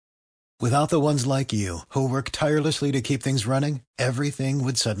Without the ones like you, who work tirelessly to keep things running, everything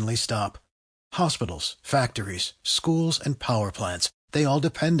would suddenly stop. Hospitals, factories, schools, and power plants, they all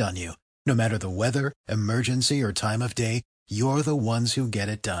depend on you. No matter the weather, emergency, or time of day, you're the ones who get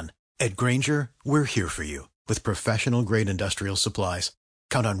it done. At Grainger, we're here for you with professional-grade industrial supplies.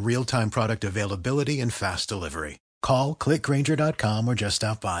 Count on real-time product availability and fast delivery. Call, click Grainger.com, or just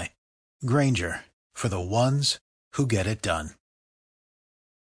stop by. Grainger, for the ones who get it done.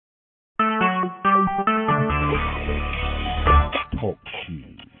 Talk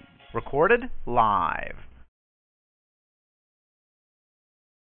shoes. Recorded live.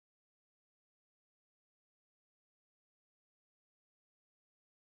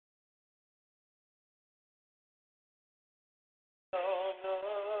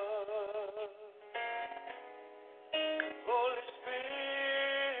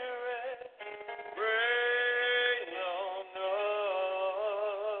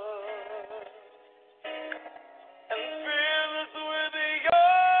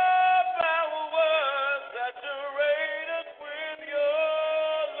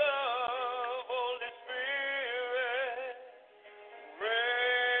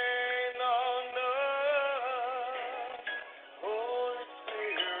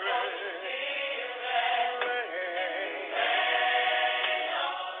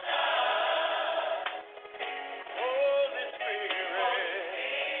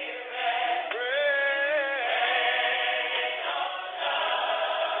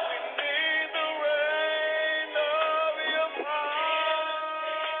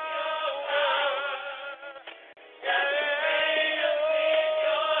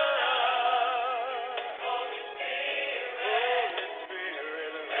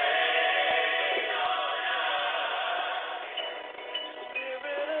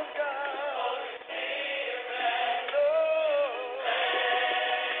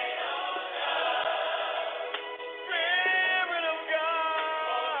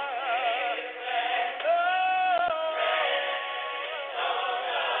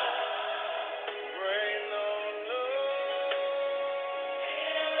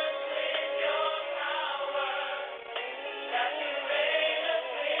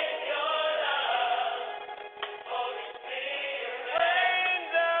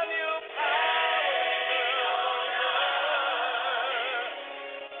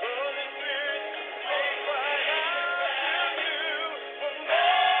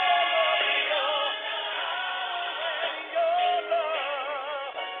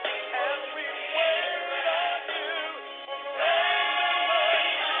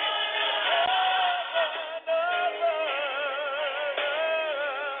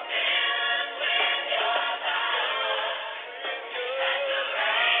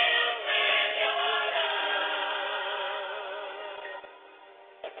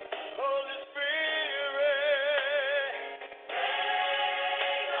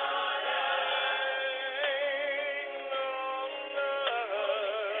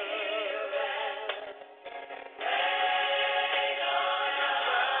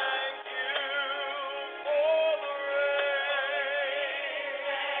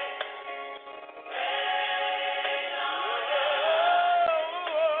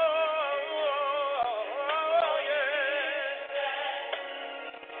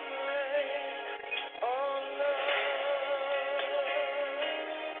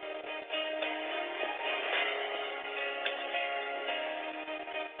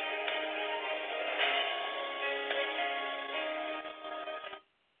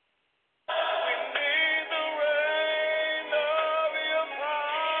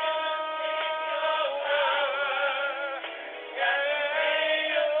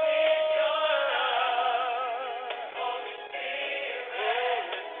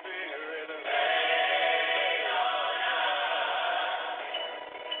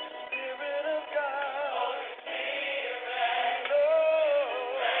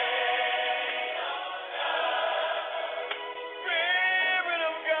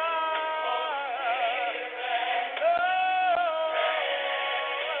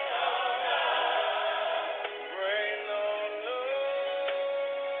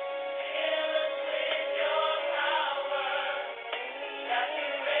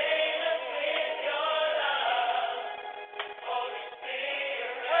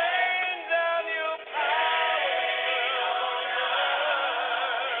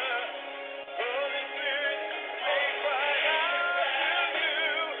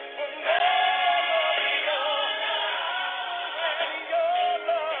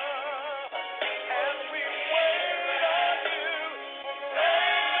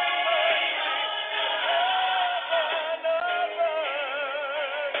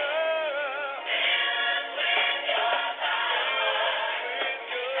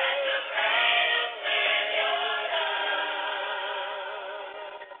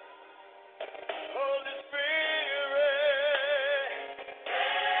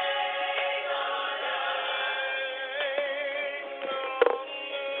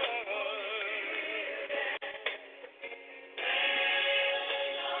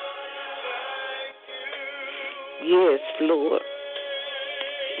 Yes, Lord.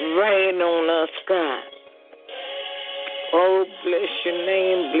 Rain on us, God. Oh, bless your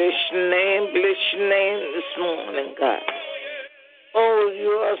name, bless your name, bless your name this morning, God. Oh, you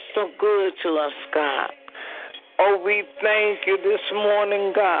are so good to us, God. Oh, we thank you this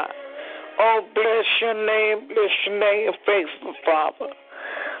morning, God. Oh, bless your name, faithful Father.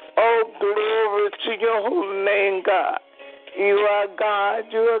 Oh, glory to your holy name, God. You are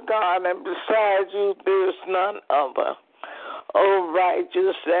God, and besides you there is none other. Oh,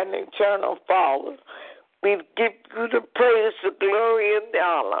 righteous and eternal Father, we give you the praise, the glory, and the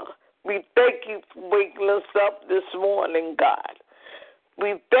honor. We thank you for waking us up this morning, God.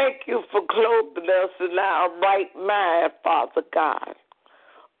 We thank you for clothing us in our right mind, Father God.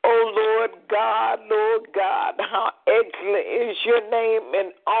 Oh, Lord God, how excellent is your name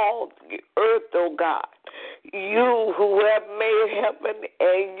in all the earth, oh God. You who have made heaven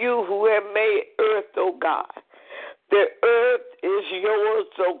and you who have made earth, oh God. The earth is yours,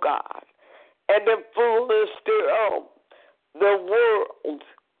 oh God, and the fullness thereof, the world,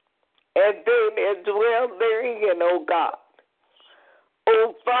 and they that dwell therein, oh God.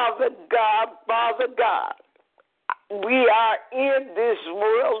 Oh, Father God, we are in this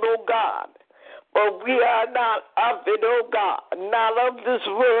world, oh God, but we are not of it, oh God, not of this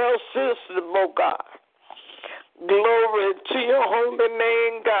world system, oh God. Glory to your holy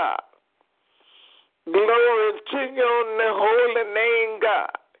name, God. Glory to your holy name,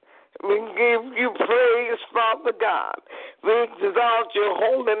 God. We give you praise, Father God. We exalt your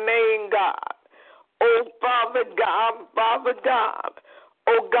holy name, God. Oh, Father God.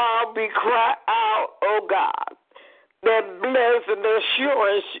 Oh, God, we cry out, oh, God, that blessed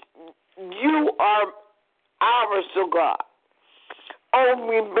assurance you are ours, oh, God. Oh,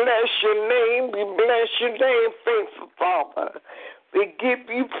 we bless your name, faithful Father. We give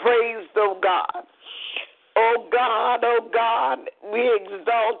you praise, oh, God. Oh, God, we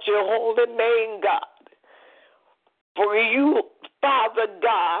exalt your holy name, God. For you, Father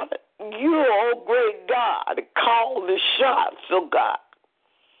God, you, oh, great God, call the shots, oh, God.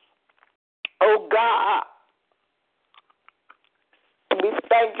 Oh, God, we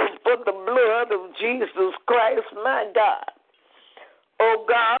thank you for the blood of Jesus Christ, my God. Oh,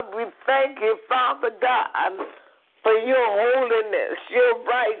 God, we thank you, Father God, for your holiness, your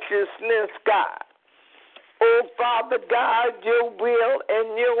righteousness, God. Oh, Father God, your will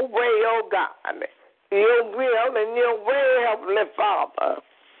and your way, oh, God. Your will and your way, Heavenly Father.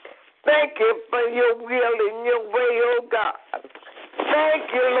 Thank you for your will and your way, oh, God.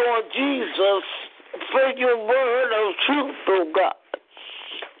 Thank you, Lord Jesus, for your word of truth, oh, God.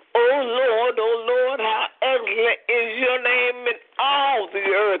 Oh, Lord, how excellent is your name in all the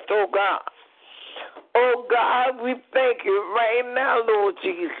earth, oh, God. Oh, God, we thank you right now, Lord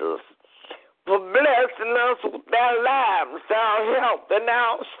Jesus, for blessing us with our lives, our health, and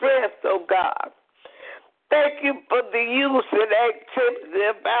our strength, oh, God. Thank you for the use and activity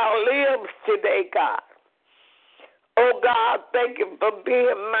of our limbs today, God. Oh, God, thank you for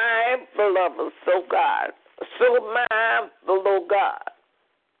being mindful of us, oh, God. So mindful, oh, God.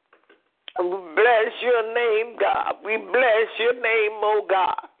 We bless your name, God. We bless your name, oh,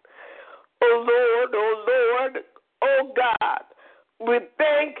 God. Oh, Lord, oh, God. We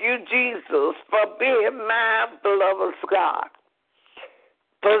thank you, Jesus, for being mindful of us, God.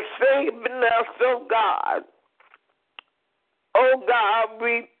 For saving us, oh, God. Oh, God,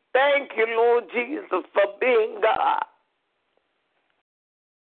 we thank you, Lord Jesus, for being God.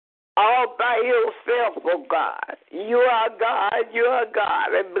 All by yourself, oh, God. You are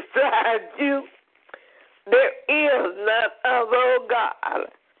God, and besides you, there is none other, oh, God.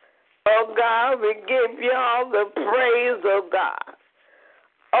 Oh, God, we give you all the praise, oh, God.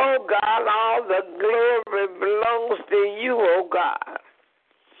 Oh, God, all the glory belongs to you, oh, God.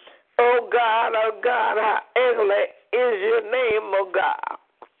 Oh, God, how excellent is your name, oh, God.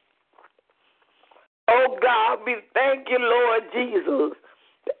 Oh, God, we thank you, Lord Jesus,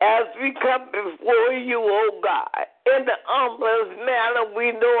 as we come before you, oh, God, in the humblest manner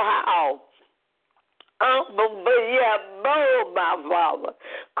we know how. Humble, but yet bold, my Father,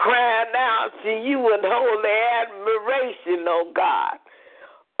 crying out to you in holy admiration, oh, God.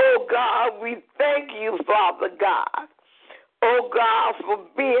 Oh, God, we thank you, Father God. Oh, God, for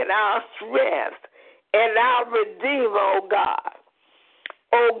being our strength and our Redeemer, oh, God.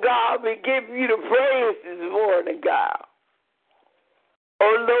 Oh, God, we give you the praise this morning, God.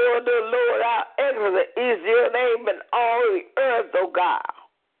 Oh, Lord, how excellent is your name in all the earth, oh, God.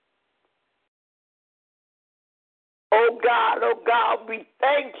 Oh, God, we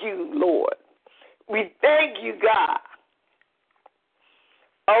thank you, Lord. We thank you, God.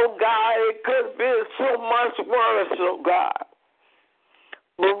 Oh, God, it could be so much worse, oh, God.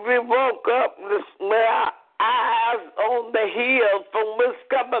 But we woke up with our eyes on the hill from which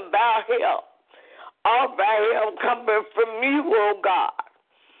cometh our help. All our help coming from you, oh, God.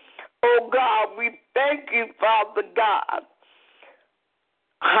 Oh, God, we thank you, Father God.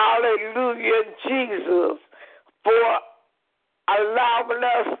 Hallelujah, Jesus, for allowing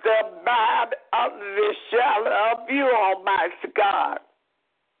us to abide under the shadow of you, Almighty God.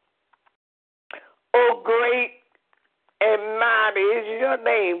 Oh, great and mighty is your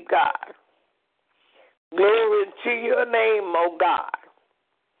name, God. Glory to your name, oh God.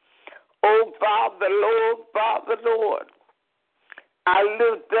 Oh, Father, Lord, I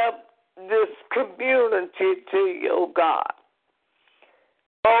lift up this community to you, oh God.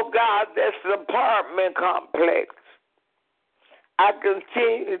 Oh, God, that's an apartment complex. I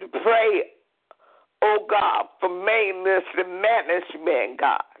continue to pray, oh God, for maintenance and management,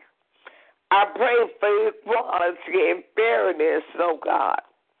 God. I pray for equality and fairness, oh God.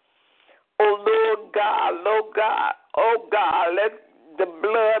 Oh, Lord God, oh God, let the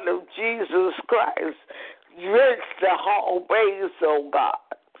blood of Jesus Christ drench the hallways, oh God.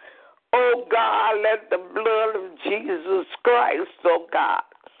 Oh God, let the blood of Jesus Christ, oh God,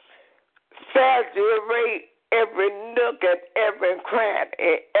 saturate every nook and every crack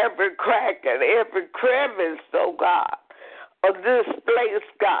and every crevice, oh God, of this place,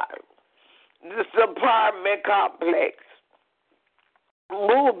 God, this apartment complex.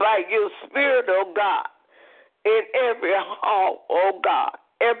 Move by your spirit, oh God, in every hall, oh God,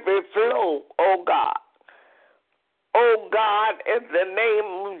 every floor, oh God. Oh God, in the name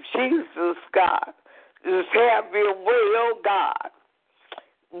of Jesus, God, just have your way, oh God.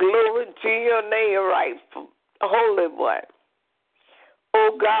 Glory to your name, rightful, Holy One.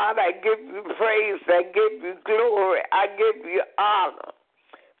 Oh God, I give you praise, I give you glory, I give you honor.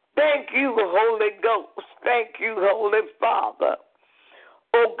 Thank you, Holy Ghost. Thank you, Holy Father.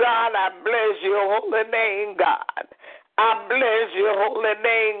 Oh God, I bless your holy name, God. I bless your holy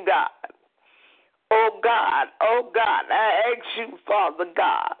name, God. Oh God, I ask you, Father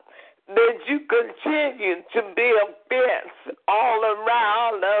God, that you continue to be a fence all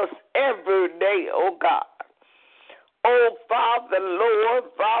around us every day, oh God. Oh Father, Lord.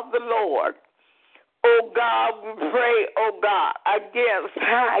 Oh God, we pray, oh God, against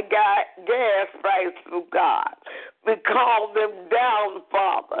high gas prices, oh God. We call them down,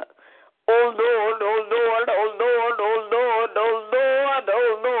 Father. Oh Lord, oh Lord, oh Lord, oh Lord, oh Lord,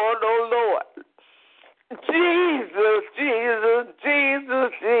 oh Lord, oh Lord. Jesus.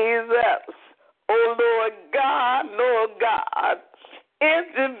 Oh Lord God,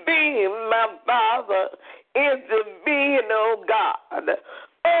 intervene, my Father, intervene, oh God.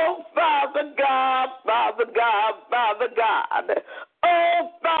 Oh Father God. Oh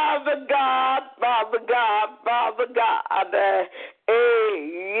Father God. Hey,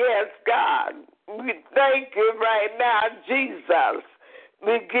 yes, God. We thank you right now, Jesus.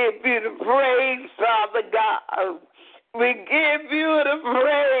 We give you the praise, Father God. We give you the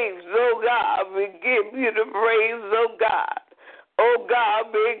praise, oh God. We give you the praise, oh God. Oh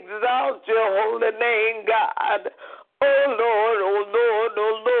God, we exalt your holy name, God. Oh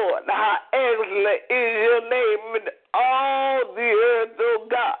Lord, how excellent is your name in all the earth, oh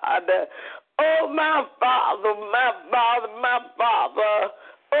God. Oh my Father.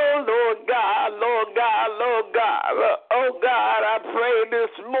 Oh Lord God. Oh God, I pray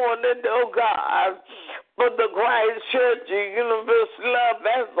this morning, oh God, for the Christ Church of Universal Love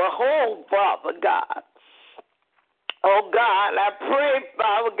as a whole, Father God. Oh God, I pray,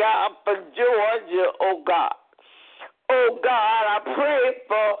 Father God, for Georgia, oh God. Oh God, I pray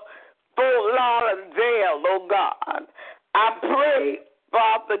for Fort Lauderdale, oh God. I pray,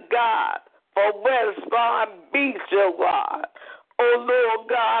 Father God, for West Palm Beach, oh God. Oh Lord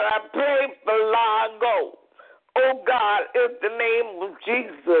God, I pray for Largo. Oh God, in the name of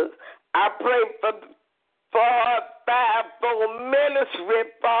Jesus, I pray for ministry,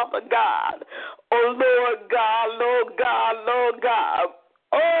 Father God. Oh Lord God.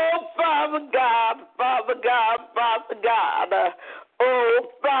 Oh Father God. Oh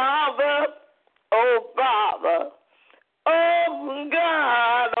Father. Oh God.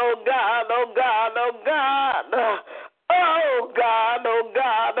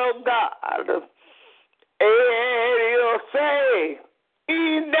 Oh God. And you say,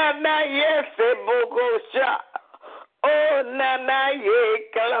 Inana yese bogosha. Oh nana ye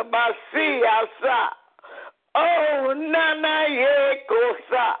kalabasi asa. Oh nana ye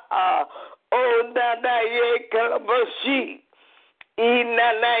kosa. Oh nana ye kalabashi.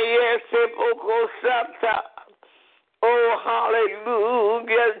 Inana yese bogosata. Oh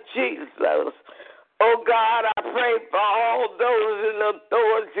hallelujah, Jesus. Oh, God, I pray for all those in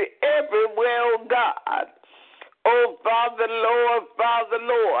authority everywhere, oh, God. Oh, Father,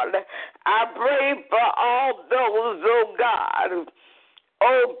 Lord, I pray for all those, oh, God.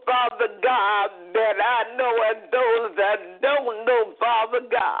 Oh, Father God, that I know and those that don't know, Father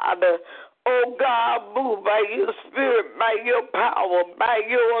God. Oh, God, move by your spirit, by your power, by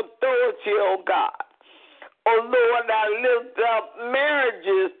your authority, oh, God. Oh, Lord, I lift up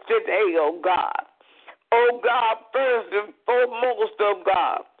marriages today, oh, God. Oh, God, first and foremost, oh,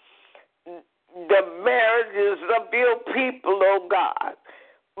 God, the marriages of your people, oh, God.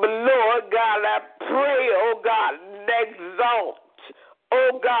 But, Lord God, I pray, oh, God, exalt,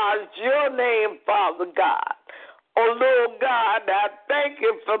 oh, God, your name, Father God. Oh, Lord God, I thank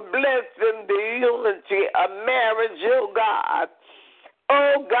you for blessing the unity of marriage, oh, God.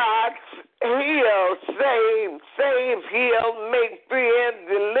 Oh, God, heal, save, heal, make free, and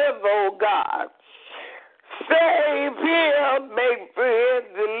deliver, oh, God. Save, heal, make free,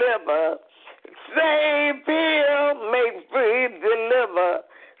 and deliver. Save, heal, make free, deliver.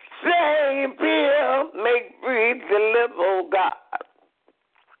 Save, heal, make free, deliver, oh, God.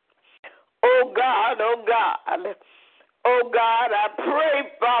 Oh, God, oh, God. Oh, God, I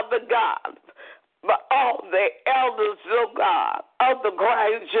pray, Father God, for all the elders, oh, God, of the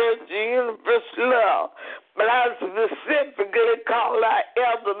Christ Church Universal Love. But I specifically call out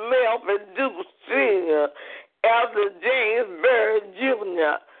Elder Melvin Dukes Sr., Elder James Bird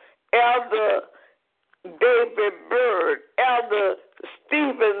Jr., Elder David Bird, Elder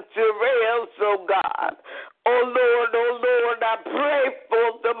Stephen Terrell, oh God. Oh Lord, I pray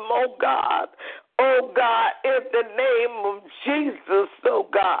for them, oh God. Oh God, in the name of Jesus, oh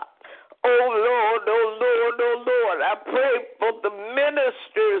God. Oh Lord, I pray for the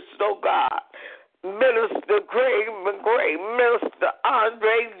ministers, oh God. Minister Craig McGray, Minister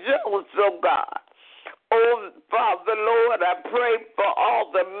Andre Jones, oh God. Oh, Father, Lord, I pray for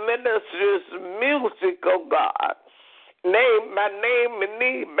all the ministers of music, oh God. Name by name and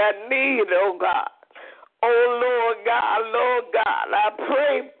need by need, oh God. Oh, Lord God, I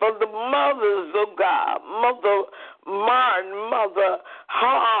pray for the mothers, oh God. Mother Martin, Mother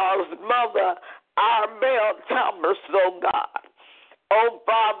Hawes, Mother Arbel Thomas, oh God. Oh,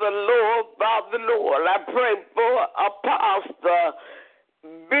 Father, Lord, I pray for Apostle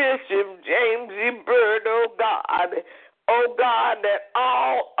Bishop James E. Bird, oh God. Oh God, that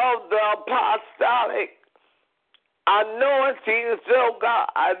all of the apostolic anointings, oh God,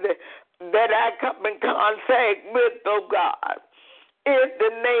 that I come in contact with, oh God. In the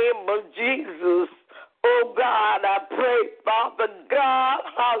name of Jesus, oh God, I pray, Father God,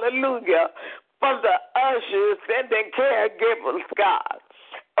 hallelujah, for the ushers and the caregivers, God.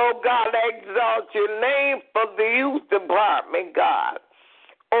 Oh God, I exalt your name for the youth department, God.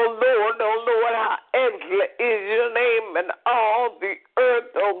 Oh Lord, how excellent is your name in all the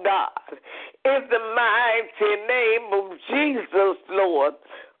earth, oh God. In the mighty name of Jesus, Lord.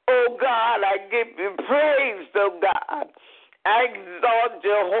 Oh God, I give you praise, oh God. I exalt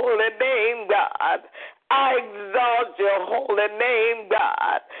your holy name, God. I exalt your holy name,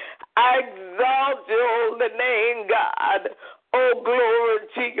 God. I exalt your holy name, God. Oh, glory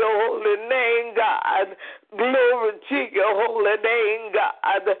to your holy name, God. Glory to your holy name,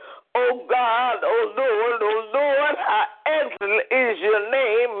 God. Oh, God, oh, Lord, how excellent is your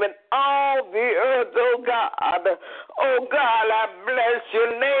name in all the earth, oh, God. Oh, God, I bless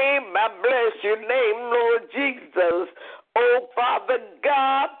your name, Lord Jesus. Oh, Father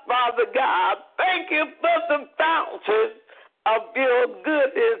God, thank you for the fountain of your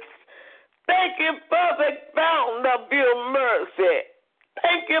goodness. Thank you for the fountain of your mercy.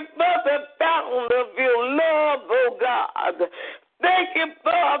 Thank you for the fountain of your love, oh God. Thank you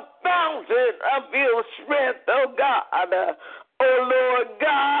for a fountain of your strength, oh God. Oh Lord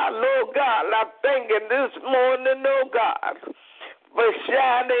God, I thank you this morning, oh God, for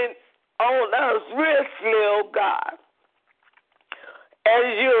shining on us richly, oh God. As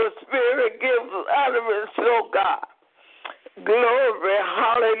your spirit gives utterance, oh God. Glory,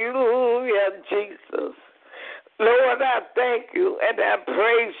 hallelujah, Jesus. Lord, I thank you and I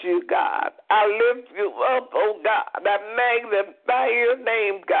praise you, God. I lift you up, oh God. I magnify your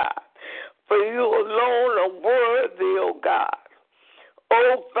name, God. For you alone are worthy, oh God.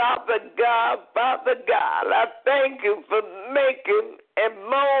 Oh, Father God, I thank you for making and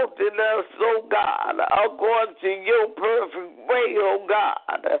molding us, oh God, according to your perfect way, oh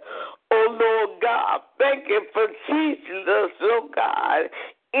God. Oh, Lord God, thank you for teaching us, oh God,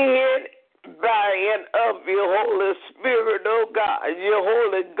 in, by, and of your Holy Spirit, oh God, your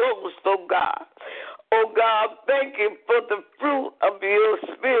Holy Ghost, oh God. Oh God, thank you for the fruit of your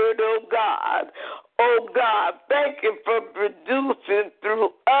Spirit, oh God. Oh God, thank you for producing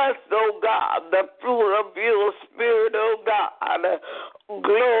through us, oh God, the fruit of your Spirit, oh God.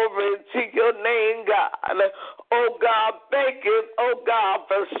 Glory to your name, God. Oh God, thank you, oh God,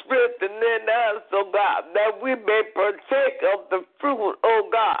 for strengthening us, oh God, that we may partake of the fruit, oh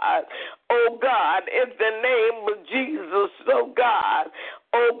God. Oh God, in the name of Jesus, oh God.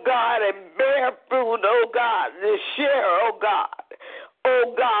 Oh God, and bear fruit, oh God, to share, oh God.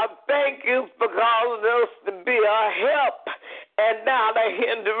 Oh God, thank you for causing us to be a help and not a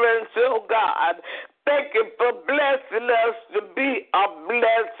hindrance, oh God. Thank you for blessing us to be a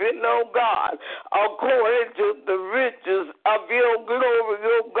blessing, oh God, according to the riches of your glory,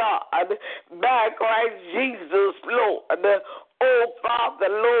 oh God, by Christ Jesus, Lord. Oh, Father,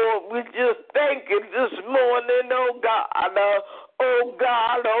 Lord, we just thank you this morning, oh God. Oh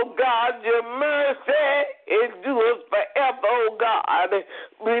God, your mercy endures forever, oh God.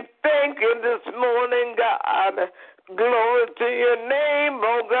 We thank you this morning, God. Glory to your name,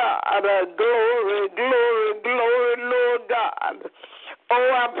 oh God. Glory, glory, glory, Lord God. Oh,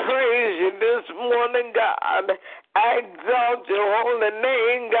 I praise you this morning, God. I exalt your holy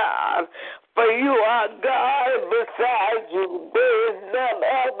name, God. For you are God, beside you there is none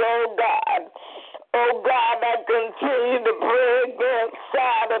other, oh God. Oh God, I continue to pray against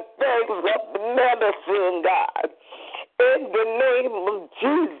side effects of the medicine, God. In the name of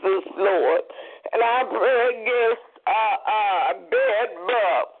Jesus, Lord. And I pray against bed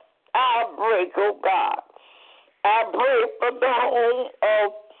bug outbreak, oh God. I pray for the home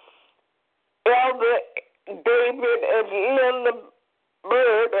of Elder David and Linda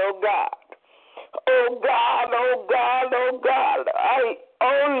Bird, oh God. Oh God, oh God, oh God.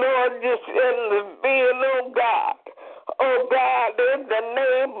 Oh Lord, just intervene, oh God. Oh God, in the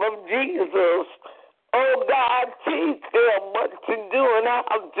name of Jesus. Oh God, teach them what to do and how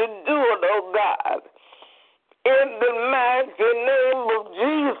to do it, oh God. In the mighty name of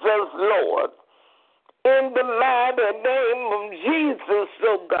Jesus, Lord. In the mighty name of Jesus,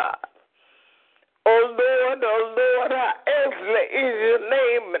 oh God. Oh Lord, how excellent is your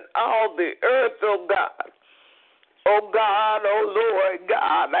name in all the earth, oh God. Oh God, oh Lord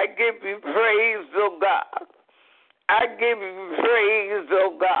God, I give you praise, oh God. I give you praise,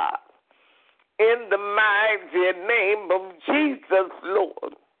 oh God. In the mighty name of Jesus,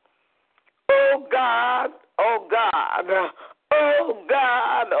 Lord. Oh God, oh God, oh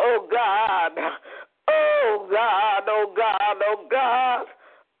God, oh God, oh God, oh God, oh God.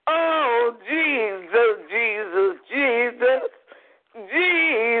 Oh, Jesus, Jesus, Jesus,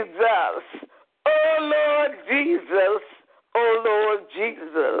 Jesus. Oh, Lord Jesus. Oh, Lord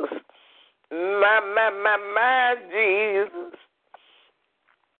Jesus. My, Jesus.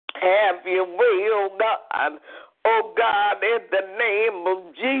 Have your way, oh God. Oh, God, in the name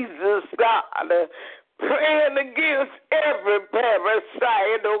of Jesus, God. Praying against every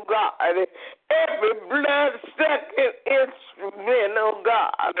parasite, oh God, every blood-sucking instrument, oh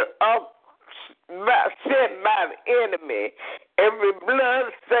God, sent by the enemy, every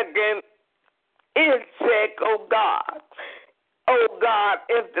blood-sucking insect, oh God. Oh God,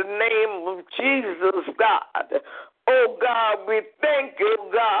 in the name of Jesus, God. Oh God, we thank you,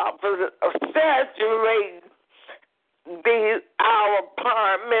 God, for saturating our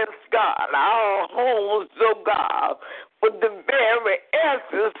apartments, God, our homes, oh God, with the very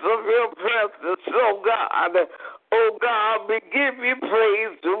essence of your presence, oh God. Oh God, we give you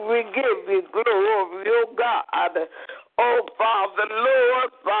praise and we give you glory, oh God. Oh Father,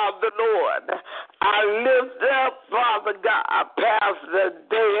 Lord, I lift up, Father God, Pastor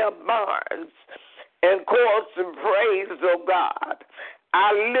Dale Barnes and cause some praise, oh God.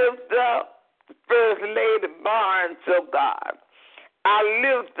 I lift up First Lady Barnes, oh God. I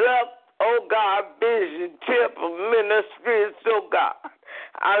lift up, oh God, Bishop Temple Ministries, oh God.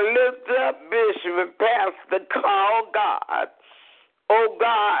 I lift up Bishop and Pastor Carl, God. Oh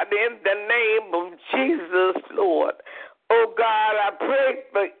God, in the name of Jesus, Lord. Oh God, I pray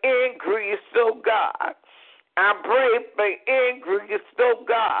for increase, oh God. I pray for increase, oh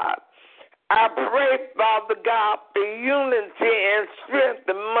God. I pray, Father God, for unity and strength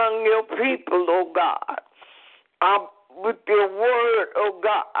among your people, oh God. With your word, oh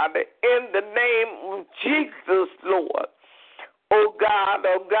God, in the name of Jesus, Lord. Oh God,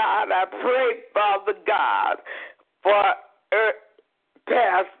 I pray, Father God, for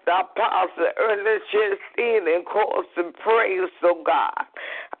Pastor Apostle Ernest Chastain and cause some praise, oh God.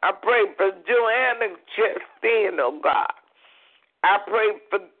 I pray for Joanna Chastain, oh God. I pray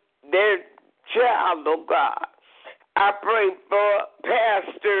for their child, oh God. I pray for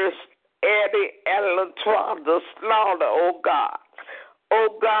Pastor Eddie and LaTwanda Slaughter, oh God.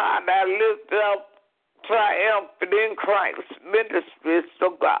 Oh God, I lift up Triumphant in Christ Ministries,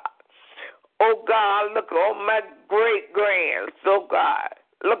 oh God. Oh God, look on my great-grands, oh God.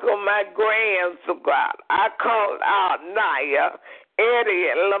 Look on my grands, oh God. I called out Naya, Eddie,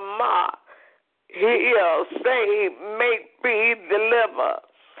 and Lamar. Heal, save, make, free, deliver.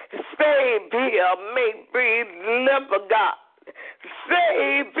 Save, heal, make, free, deliver, God.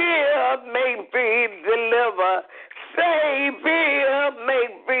 Save, heal, make, free, deliver. Save, heal,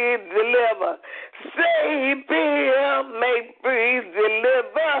 make, free, deliver. Save, heal, make, free,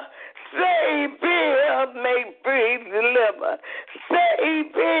 deliver. Save, heal, make, free, deliver.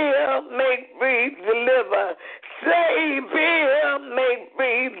 Save, heal, make, free, deliver. Save, heal, make,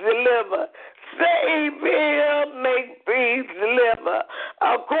 free, deliver. Save, heal, make, free, deliver.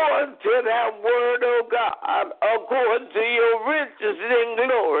 According to that word, oh God, according to your riches in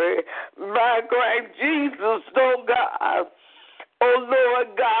glory, by Christ Jesus, oh God. Oh Lord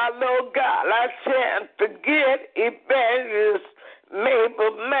God, I can't forget Evangelist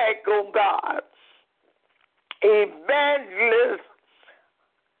Mabel Mack, oh God. Evangelist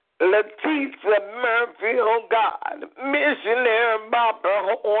Letitia Murphy, oh God. Missionary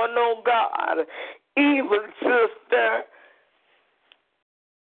Barbara Horn, oh God. Even Sister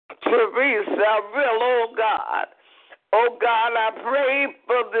Teresa Real, oh God. Oh God, I pray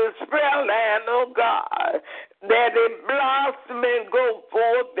for this prayer land, oh God, that it blossom and go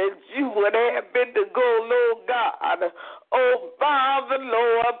forth, that you would have it to go, Lord God. Oh Father,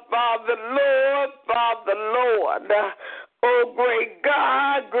 Lord, Father, Lord, Father, Lord. Oh great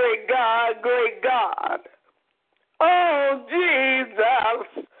God, great God, great God. Oh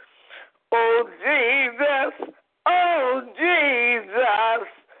Jesus, oh Jesus, oh Jesus.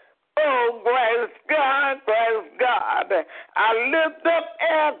 Oh, praise God, praise God. I lift up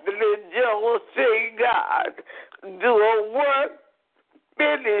Anthony Jones, say God, do a work,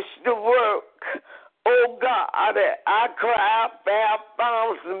 finish the work. Oh, God, I cry out for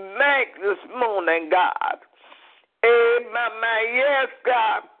Alphonse Mack this morning, God. Amen, yes,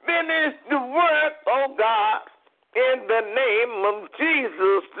 God, finish the work, oh, God, in the name of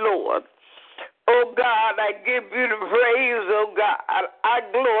Jesus, Lord. Oh, God, I give you the praise, oh, God. I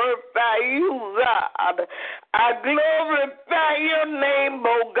glorify you, God. I glorify your name,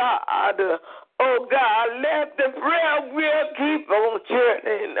 oh, God. Oh, God, let the prayer wheel keep on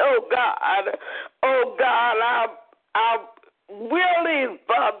turning, oh, God. Oh, God, I'm willing,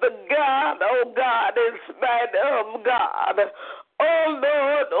 Father God, oh, God, in spite of God. Oh,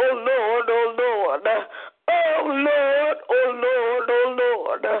 Lord, oh, Lord, oh, Lord. Oh, Lord, oh, Lord, oh,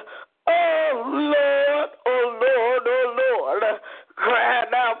 Lord. Oh, Lord, oh, Lord, oh, Lord,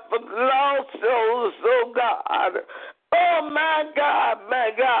 crying out for lost souls, oh, God. Oh, my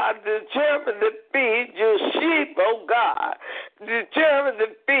God, determined to feed your sheep, oh, God. Determined to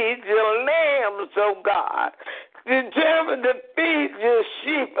feed your lambs, oh, God. Determined to feed your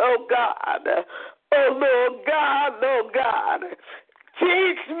sheep, oh, God. Oh, Lord God, oh, God.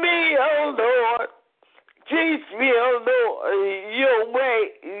 Teach me, oh, Lord. Teach me, oh Lord, your way,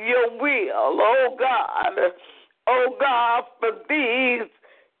 your will, oh God. Oh God, for these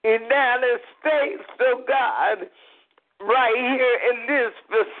United States, oh God, right here in this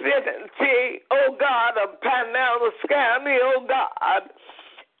vicinity, oh God, of Pinellas County, oh God.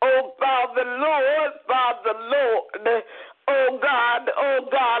 Oh Father, Lord, Father, Lord. Oh God,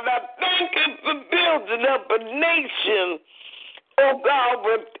 I thank you for building up a nation. Oh, God,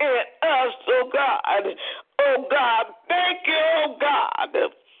 within us, oh, God. Oh, God, thank you, oh, God,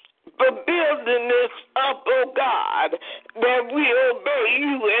 for building this up, oh, God, that we obey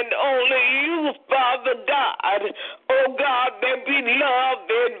you and only you, Father God. Oh, God, that we love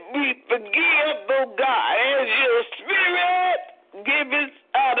and we forgive, oh, God, as your Spirit gives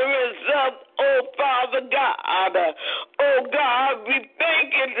utterance up, oh, Father God. Oh, God, we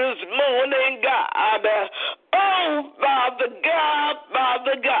thank you this morning, God. Oh, Father God,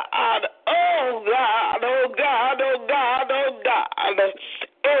 Father God. Oh, God, oh, God, oh, God, oh, God.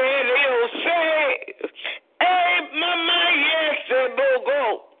 And he'll say, hey, mama, yes, go.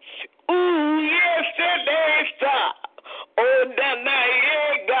 Ooh, yes, it is. Oh, Nana,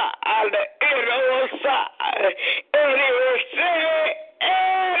 yeah, God, it'll say, and he'll say,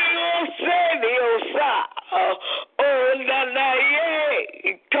 oh, Nana,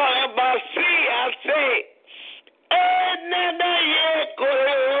 yeah, come and see, I say, Nana, yeah,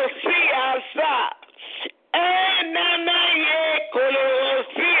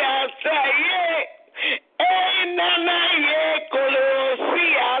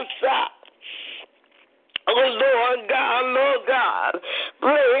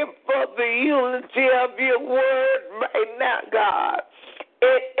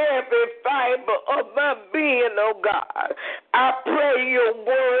 God. I pray your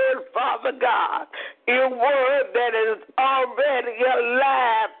word, Father God, your word that is already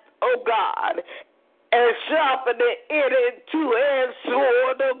alive, oh God, and sharper than any two-edged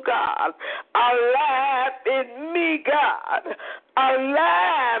sword, oh God, alive in me, God,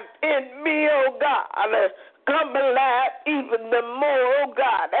 alive in me, oh God. Come alive even the more, oh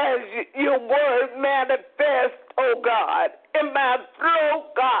God, as your word manifests, oh God, in my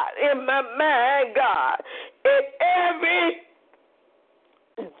throat, God, in my mind, God, in every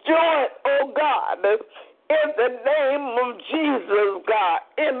joint, oh God, in the name of Jesus, God,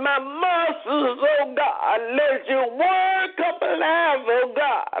 in my muscles, oh God, let your word come alive, oh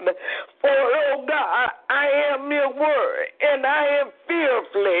God, for, oh God, I am your word, and I am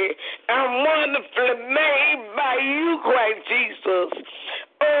fearfully and wonderfully made by you, Christ Jesus.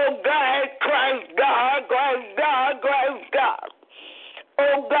 Oh God, Christ God, Christ God, Christ God.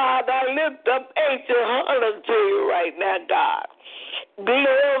 Oh God, I lift up Angel Hunter to you right now, God.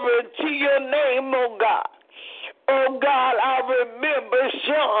 Glory to your name, oh God. Oh God, I remember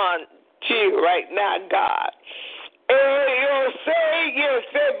Sean to you right now, God.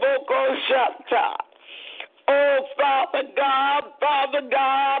 Oh Father God, Father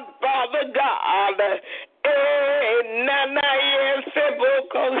God, Father God.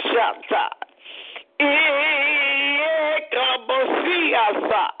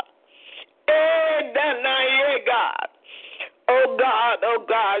 Oh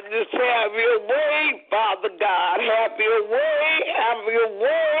God, just have your way, Father God. Have your way, have your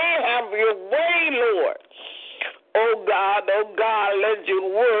way, have your way, Lord. Oh God, let your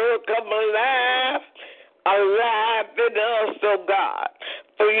word come alive in us, oh God.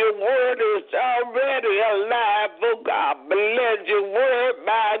 For your word is already alive, oh God. But let your word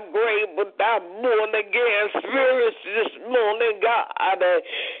migrate without born again spirits this morning, God.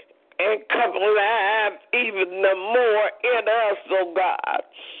 And come alive even the more in us, oh God.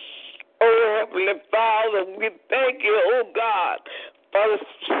 Oh Heavenly Father, we thank you, oh God, for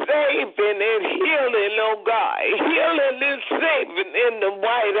saving and healing, oh God. Healing and saving in the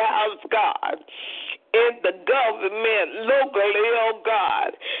White House, God. In the government, locally, oh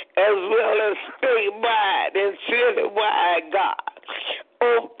God, as well as statewide and citywide, God.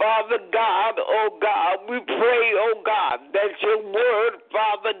 Oh, Father God, oh God, we pray, oh God, that your word,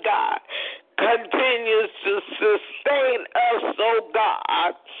 Father God, continues to sustain us, oh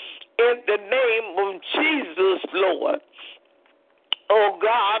God, in the name of Jesus, Lord. Oh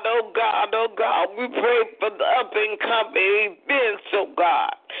God, oh God, oh God, we pray for the up-and-coming events, oh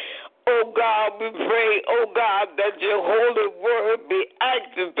God. Oh God, we pray, oh God, that your holy word be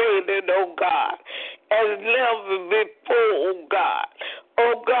activated, oh God, as never before, oh God.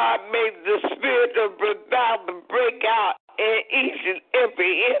 Oh God, may the spirit of revival break out in each and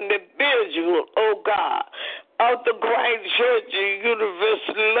every individual, oh God, of the Christ Church of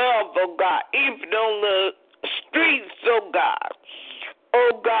Universal Love, oh God, even on the streets, oh God.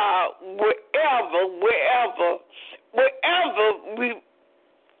 Oh God, wherever we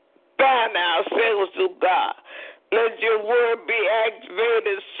find ourselves, oh God, let your word be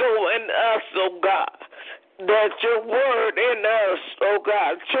activated so in us, oh God, that your word in us, oh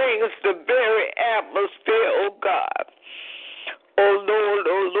God, change the very atmosphere, oh God. Oh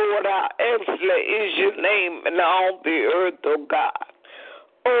Lord, how excellent is your name in all the earth, oh God.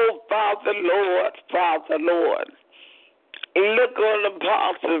 Oh Father, Lord, look on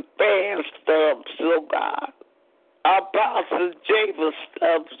Apostle Van Stubbs, oh God. Apostle James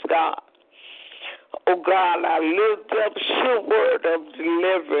Stubbs, God. Oh God, I lift up your word of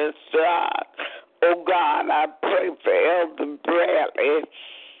deliverance, God. Oh God, I pray for Elder Bradley.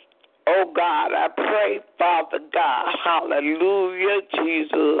 Oh God, I pray, Father God, hallelujah,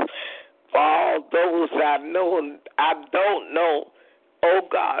 Jesus, for all those I know and I don't know. Oh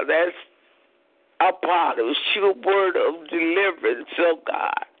God, that's a part of your word of deliverance, oh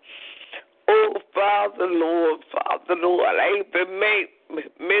God. Oh, Father, Lord, I even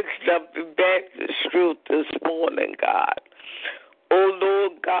mixed up Evangelist Truth this morning, God. Oh,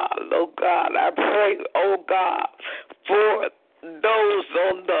 Lord God, I pray, oh, God, for those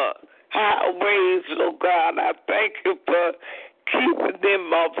on the highways, oh, God. I thank you for keeping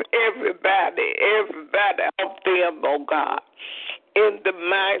them off everybody off them, oh, God. In the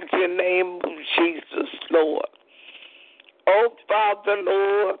mighty name of Jesus, Lord. Oh, Father,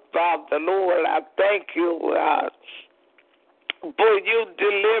 Lord, I thank you, God, for your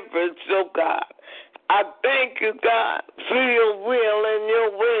deliverance, oh, God. I thank you, God, for your will and your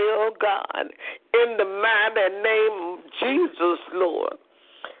way, oh, God, in the mighty name of Jesus, Lord.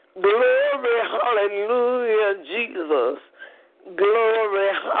 Glory, hallelujah, Jesus. Glory,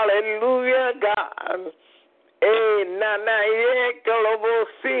 hallelujah, God. Nana ye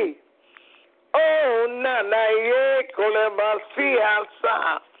kolobosi. Oh, Nana ye kolobosi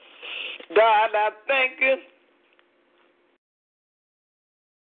asa. God, I thank you.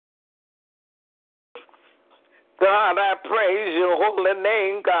 God, I praise your holy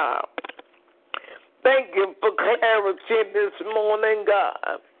name, God. Thank you for clarity this morning,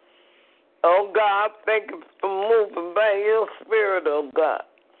 God. Oh, God, thank you for moving by your spirit, oh, God.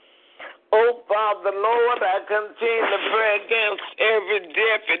 Oh, Father, Lord, I continue to pray against every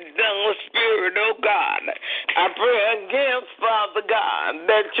deaf and dumb spirit, oh, God. I pray against, Father God,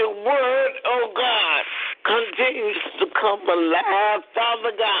 that your word, oh, God, continues to come alive,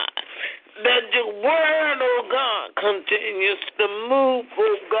 Father God. That your word, oh, God, continues to move,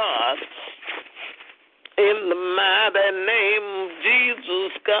 oh, God. In the mighty name of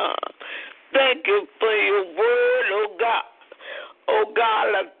Jesus, God. Thank you for your word, oh, God. Oh,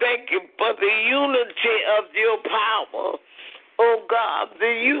 God, I thank you for the unity of your power. Oh, God,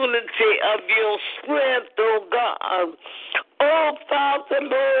 the unity of your strength, oh, God. Oh, Father,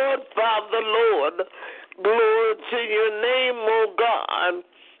 Lord, glory to your name, oh, God.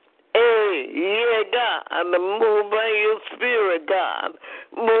 Hey, yeah, God, move by your spirit, God.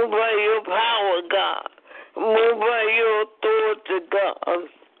 Move by your power, God. Move by your authority, God.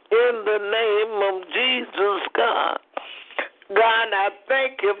 In the name of Jesus, God. God, I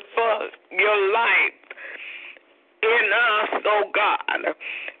thank you for your life in us, oh God.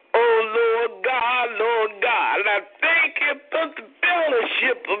 Oh, Lord God, I thank you for the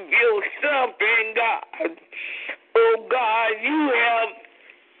fellowship of your suffering, God. Oh, God, you have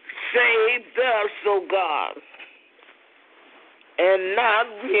saved us, oh God, and not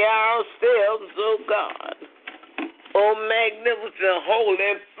we ourselves, oh God. Oh, magnificent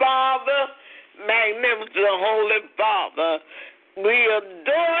Holy Father, we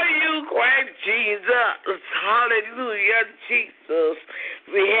adore you, Christ Jesus. Hallelujah, Jesus.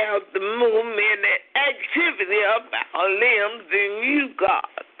 We have the movement and activity of our limbs in you,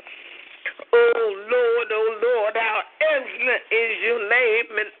 God. Oh, Lord, how excellent is your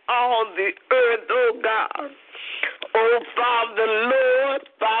name in all the earth, oh, God. Oh, Father,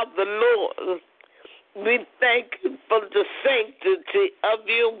 Lord, we thank you for the sanctity of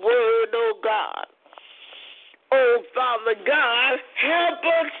your word, oh, God. Oh, Father God, help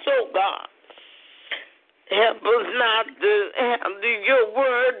us, oh, God. Help us not to handle your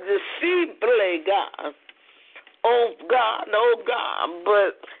word deceitfully, God. Oh, God,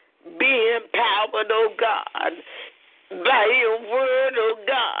 but be empowered, oh, God, by your word, oh,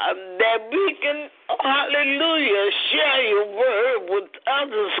 God, that we can, hallelujah, share your word with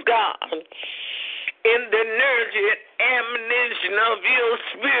others, God, in the nurture and admonition of your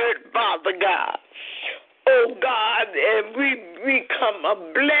spirit, Father God. Oh, God, and we become a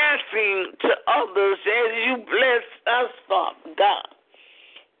blessing to others as you bless us, Father God.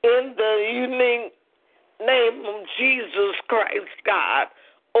 In the unique name of Jesus Christ, God.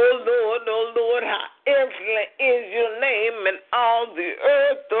 Oh, Lord, how excellent is your name in all the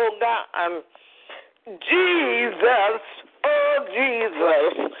earth, oh, God. Jesus, oh,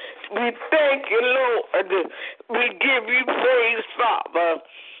 Jesus, we thank you, Lord. We give you praise, Father.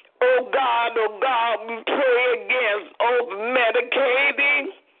 Oh, God, we pray against over-medication,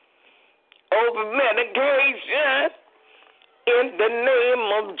 in the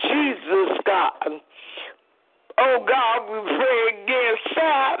name of Jesus, God. Oh, God, we pray against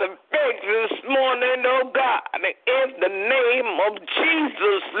side effects this morning, oh, God, in the name of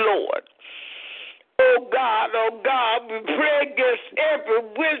Jesus, Lord. Oh, God, we pray against every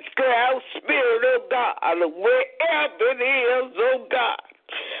witchcraft spirit, oh, God, wherever it is, oh, God.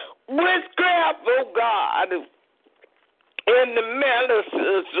 Witchcraft, oh, God, in the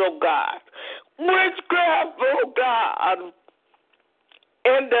medicines, oh, God. Witchcraft, oh, God,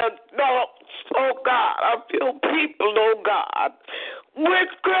 in the thoughts, oh, God, of your people, oh, God.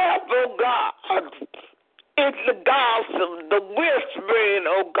 Witchcraft, oh, God, in the gossip, the whispering,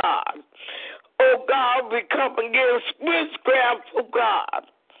 oh, God. Oh, God, we come against witchcraft, oh, God.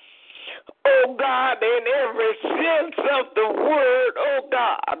 Oh, God, in every sense of the word, oh,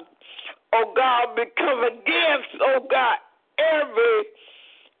 God. Oh, God, we come against, oh, God, every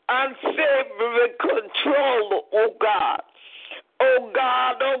unsavory control, oh, God. Oh,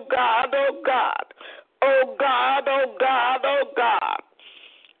 God, oh, God, oh, God. Oh, God, oh, God, oh, God.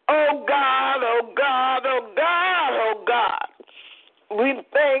 Oh, God, oh, God, oh, God, oh, God. We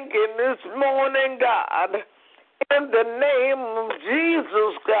thank you this morning, God, in the name of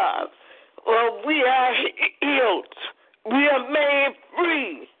Jesus, God. Well, we are healed. We are made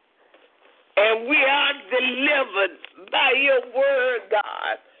free. And we are delivered by your word,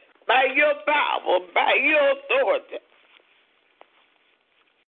 God. by your power, by your authority.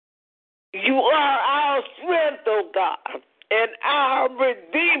 You are our strength, O God, and our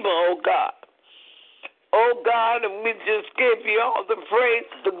Redeemer, O God. Oh God, and we just give you all the praise,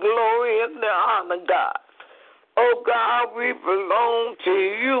 the glory, and the honor, God. Oh God, we belong to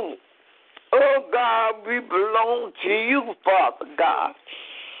you. Oh God, we belong to you, Father God.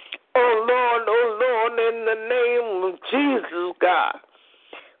 Oh Lord, in the name of Jesus, God.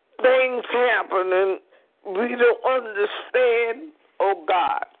 Things happen and we don't understand, oh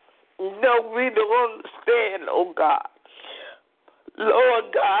God. No, we don't understand, oh God. Lord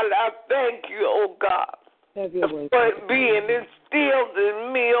God, I thank you, oh God, for it being instilled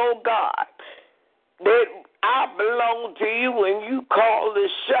in me, oh God, that I belong to you and you call the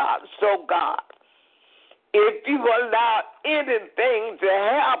shots, oh God. If you allow anything to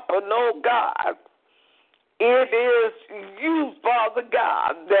happen, oh God, it is you, Father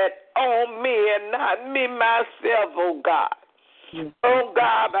God, that on me and not me myself, oh God. Oh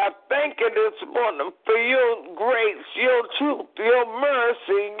God, I thank you this morning for your grace, your truth, your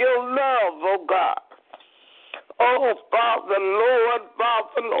mercy, your love, oh God. Oh Father,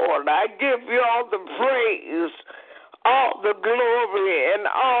 Lord, I give you all the praise, all the glory, and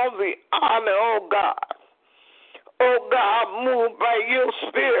all the honor, oh God. Oh God, move by your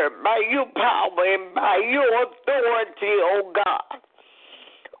spirit, by your power, and by your authority, oh God.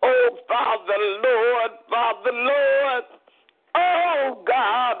 Oh Father, Lord, oh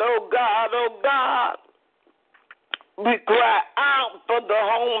God, oh God, oh God. We cry out for the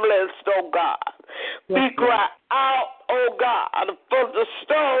homeless, oh God. We cry out, oh God, for the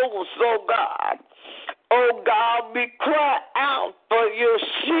souls, oh God. Oh God, we cry out for your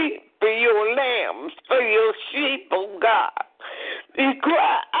sheep, for your lambs, for your sheep, oh God. We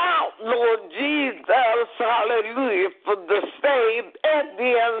cry out, Lord Jesus, hallelujah, for the saved and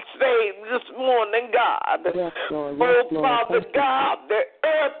the unsaved this morning, God. Father God, the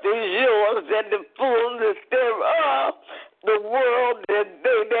earth is yours and the fullness thereof, the world and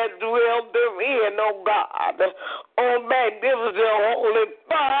they that dwell therein, oh God. Oh, magnificent Holy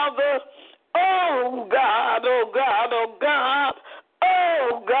Father, oh God, oh God, oh God.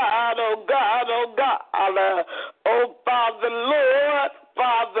 Oh God, oh God, oh God, oh Father Lord,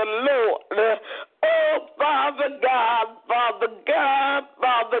 oh Father God,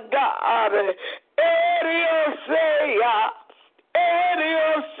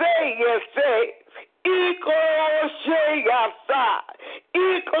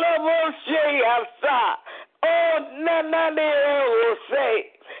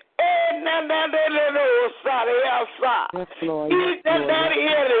 Yes, Lord.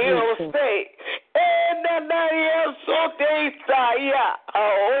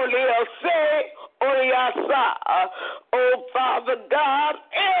 Oh, Father God,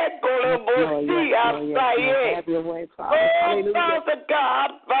 have your way, Father. oh, Father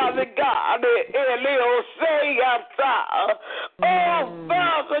God, oh,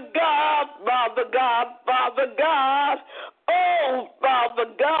 Father God, oh,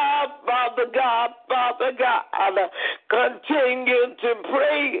 Father God, continue to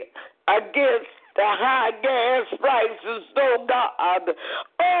pray against the high gas prices, oh God.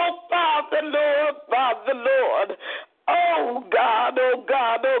 Oh, Father Lord, oh God, oh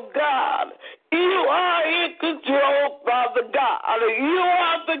God, oh God. You are in control, Father God. You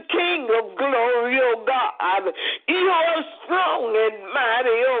are the King of glory, oh God. You are strong and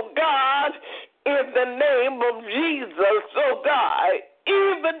mighty, oh God. In the name of Jesus, oh God.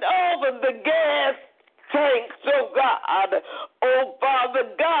 Even over the gas tanks, oh God. Oh, Father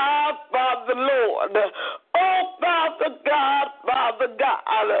God, Father Lord. Oh, Father God,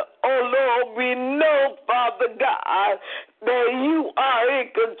 oh Lord, we know, Father God, that you are in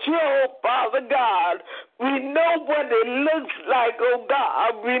control, Father God. We know what it looks like, oh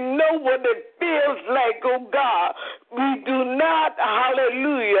God. We know what it feels like, oh God. We do not,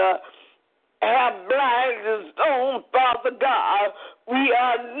 hallelujah, have blinders on, Father God. We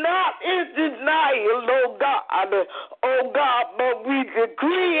are not in denial, oh God, but we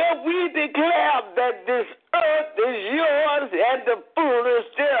decree and we declare that this earth is yours and the fullness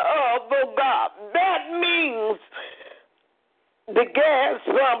thereof, oh God. That means the gas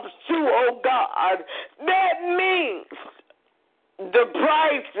pumps too, oh God. That means the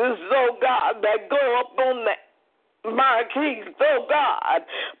prices, oh God, that go up on the marquees, oh God,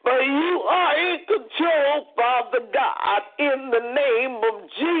 but you are in control, Father God, in the name of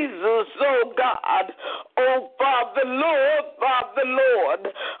Jesus, oh God. Oh, Father Lord,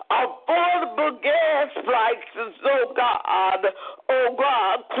 affordable gas prices, oh God,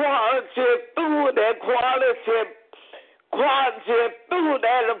 quality food and quality food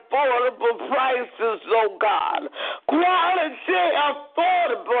at affordable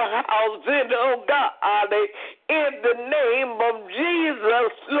housing, oh God, in the name of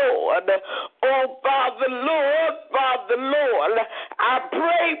Jesus, Lord. Oh, Father, Lord, I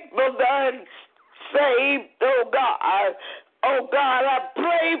pray for the unsaved, oh God. Oh God, I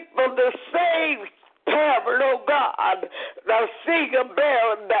pray for the saved parent, oh God, the single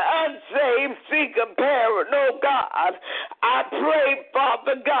parent, the unsaved single parent, oh God. I pray,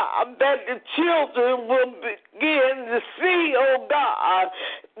 Father God, that the children will begin to see, oh God,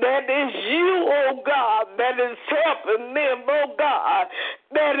 that is you, oh God, that is helping them, oh God.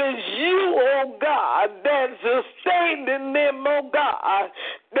 That is you, oh God, that's sustaining them, oh God.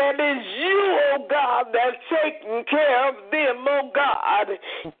 That is you, oh God, that's taking care of them, oh God.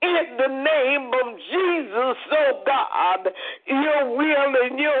 In the name of Jesus, oh God, your will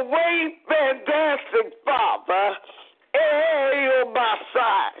and your way, fantastic, Father. Hey, oh my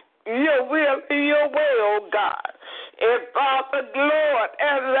side, your will and your way, oh God. And Father, Lord,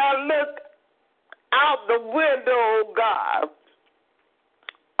 as I look out the window, oh God,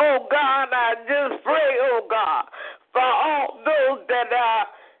 oh God, I just pray, oh God, for all those that are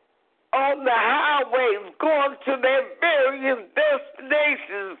on the highways going to their various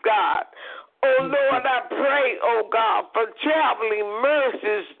destinations, God. Oh Lord, I pray, oh God, for traveling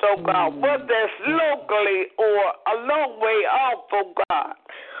mercies, oh God, whether that's locally or a long way off, oh God.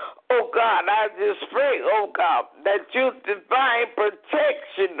 Oh God, I just pray, oh God, that your divine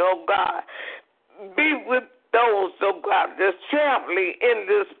protection, oh God, be with those, oh God, that's traveling in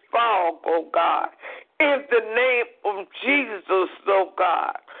this fog, oh God. In the name of Jesus, oh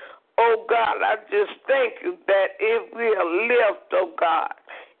God. Oh God, I just thank you that it will lift, oh God.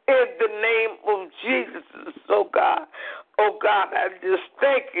 In the name of Jesus, oh God. Oh God, I just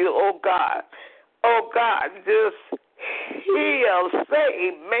thank you, oh God. Oh God, just heal,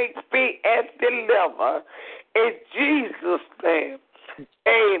 save, make free, and deliver. In Jesus' name.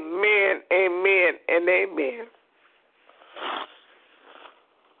 Amen, amen, and amen.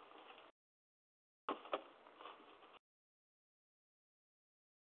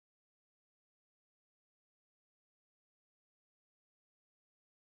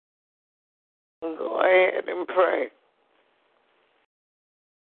 Go ahead and pray.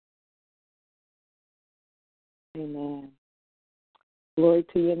 Amen. Glory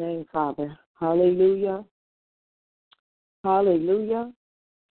to your name, Father. Hallelujah. Hallelujah.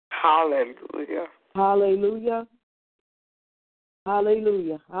 Hallelujah. Hallelujah.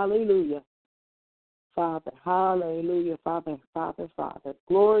 Hallelujah. Hallelujah. Father, hallelujah, Father, Father, Father.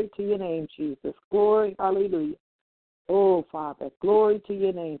 Glory to your name, Jesus. Glory, hallelujah. Oh, Father, glory to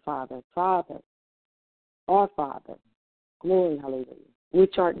your name, Father, Father, our Father. Glory, hallelujah.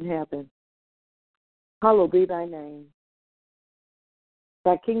 Which art in heaven, hallowed be thy name.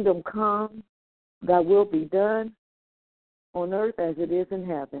 Thy kingdom come, thy will be done on earth as it is in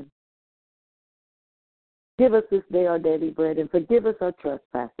heaven. Give us this day our daily bread, and forgive us our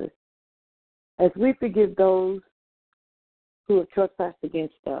trespasses, as we forgive those who have trespassed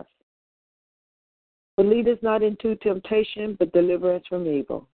against us. But lead us not into temptation, but deliver us from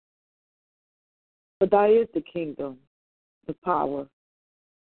evil. For thy is the kingdom, the power,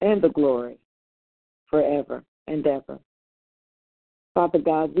 and the glory, forever and ever. Father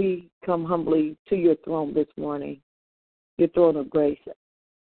God, we come humbly to your throne this morning, your throne of grace,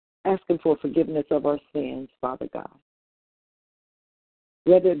 asking for forgiveness of our sins, Father God.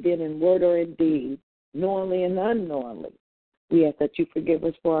 Whether it be in word or in deed, knowingly and unknowingly, we ask that you forgive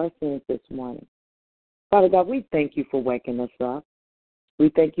us for our sins this morning. Father God, we thank you for waking us up. We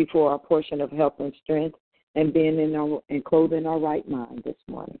thank you for our portion of health and strength and being and clothing our right mind this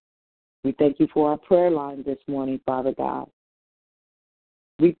morning. We thank you for our prayer line this morning, Father God.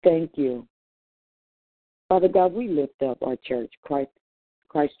 We thank you. Father God, we lift up our church, Christ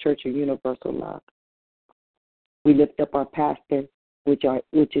Church of Universal Love. We lift up our pastor, which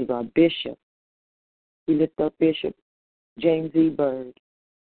is our bishop. We lift up Bishop James E. Byrd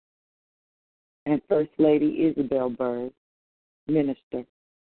and First Lady Isabel Byrd, minister,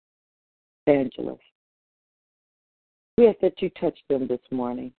 evangelist. We ask that you touch them this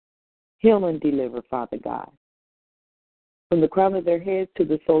morning. Heal and deliver, Father God, from the crown of their heads to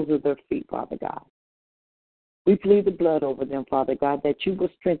the soles of their feet, Father God. We plead the blood over them, Father God, that you will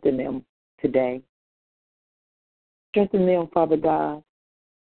strengthen them today. Strengthen them, Father God,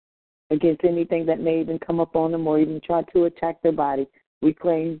 against anything that may even come upon them or even try to attack their body. We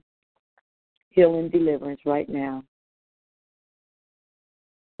claim healing and deliverance right now.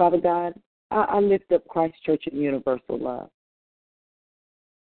 Father God, I lift up Christ Church of Universal Love.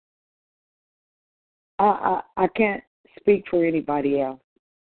 I can't speak for anybody else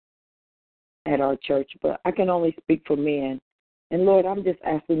at our church, but I can only speak for men And, Lord, I'm just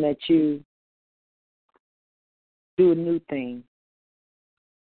asking that you do a new thing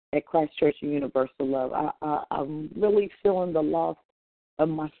at Christ Church and Universal Love. I'm really feeling the loss of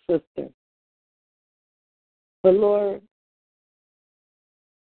my sister. But, Lord,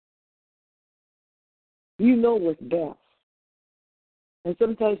 you know what's best. And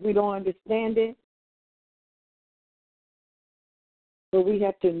sometimes we don't understand it, but we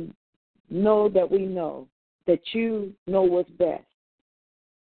have to know that we know that you know what's best.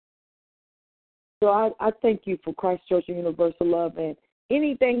 So I thank you for Christ Church and Universal Love, and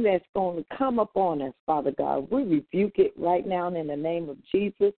anything that's going to come upon us, Father God, we rebuke it right now in the name of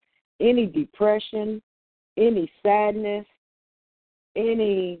Jesus. Any depression, any sadness,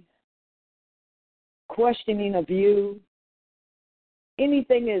 any questioning of you,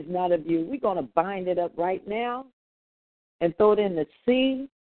 anything that is not of you, we're going to bind it up right now and throw it in the sea,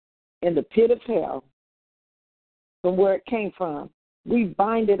 in the pit of hell, from where it came from. We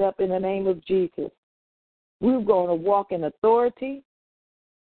bind it up in the name of Jesus. We're going to walk in authority.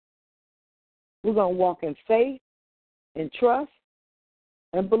 We're going to walk in faith, in trust,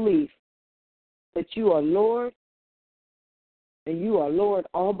 and belief that you are Lord, and you are Lord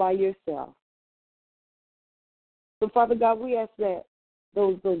all by yourself. So, Father God, we ask that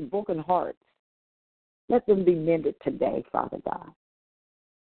those broken hearts, let them be mended today, Father God.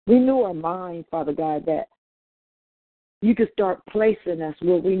 Renew our minds, Father God, that you can start placing us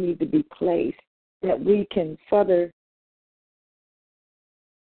where we need to be placed, that we can further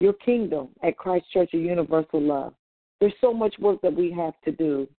your kingdom at Christ Church of Universal Love. There's so much work that we have to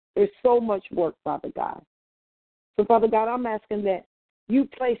do. There's so much work, Father God. So, Father God, I'm asking that you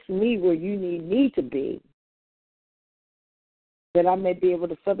place me where you need me to be, that I may be able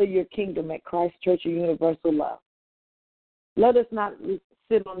to further your kingdom at Christ Church of Universal Love. Let us not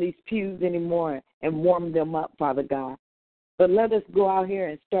sit on these pews anymore and warm them up, Father God, but let us go out here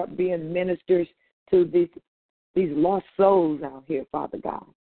and start being ministers to these lost souls out here, Father God,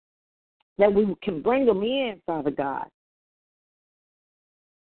 that we can bring them in, Father God,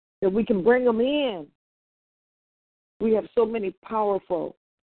 that we can bring them in. We have so many powerful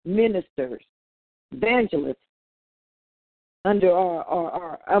ministers, evangelists, under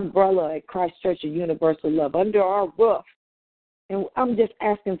our umbrella at Christ Church of Universal Love, under our roof. And I'm just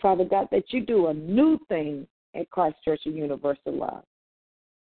asking, Father God, that you do a new thing at Christ Church of Universal Love.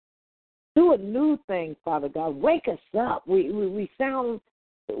 Do a new thing, Father God. Wake us up. We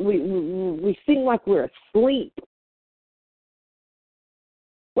seem like we're asleep.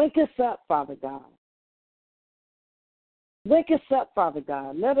 Wake us up, Father God. Wake us up, Father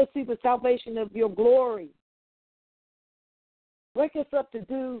God. Let us see the salvation of your glory. Wake us up to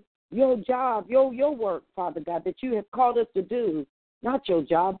do your job, your work, Father God, that you have called us to do. Not your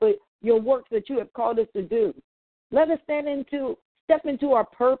job, but your work that you have called us to do. Let us step into our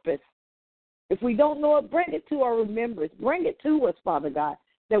purpose. If we don't know it, bring it to our remembrance. Bring it to us, Father God,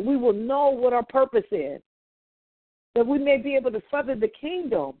 that we will know what our purpose is, that we may be able to further the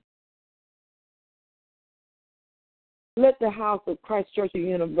kingdom. Let the house of Christ Church of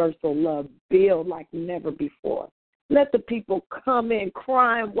Universal Love build like never before. Let the people come in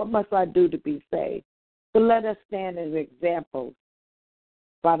crying, what must I do to be saved? But let us stand as examples.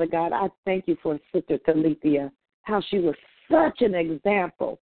 Father God, I thank you for Sister Talithia, how she was such an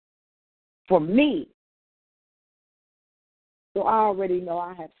example for me. So I already know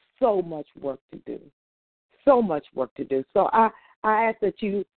I have so much work to do, so much work to do. So I ask that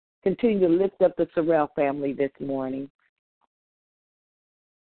you continue to lift up the Sorrell family this morning.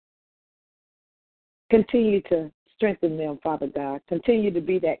 Continue to strengthen them, Father God. Continue to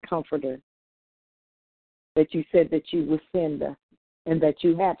be that comforter that you said that you would send us and that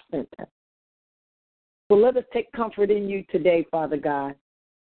you have sent us. So let us take comfort in you today, Father God,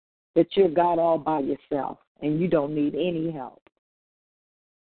 that you're God all by yourself and you don't need any help.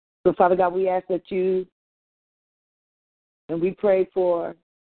 So, Father God, we ask that you, and we pray for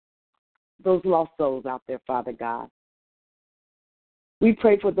those lost souls out there, Father God. We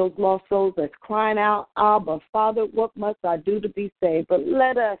pray for those lost souls that's crying out, Abba, Father, what must I do to be saved? But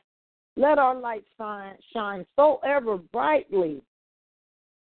let our light shine so ever brightly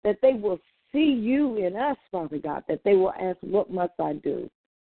that they will see you in us, Father God, that they will ask, what must I do?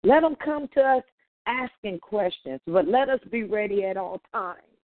 Let them come to us asking questions, but let us be ready at all times,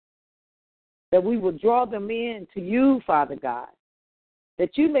 that we will draw them in to you, Father God,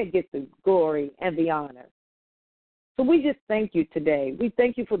 that you may get the glory and the honor. So we just thank you today. We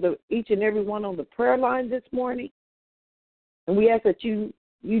thank you for each and every one on the prayer line this morning, and we ask that you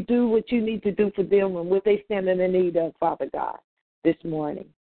do what you need to do for them and what they stand in the need of, Father God, this morning.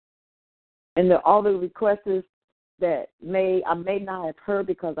 And all the requests that I may not have heard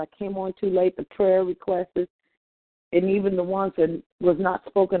because I came on too late, the prayer requests, and even the ones that was not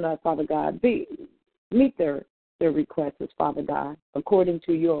spoken of, Father God, meet their requests, Father God, according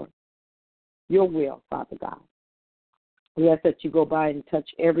to your will, Father God. We ask that you go by and touch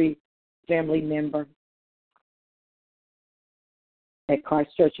every family member at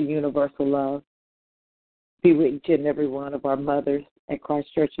Christ Church of Universal Love. Be with each and every one of our mothers at Christ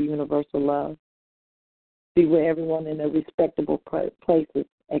Church of Universal Love. Be with everyone in their respectable places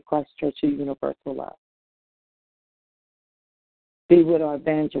at Christ Church of Universal Love. Be with our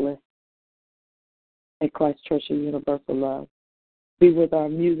evangelists at Christ Church of Universal Love. Be with our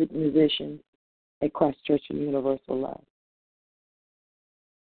musicians at Christ Church of Universal Love.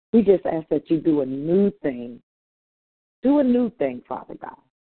 We just ask that you do a new thing. Do a new thing, Father God,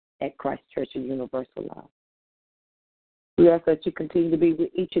 at Christ Church of Universal Love. We ask that you continue to be with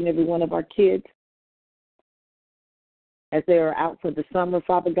each and every one of our kids as they are out for the summer,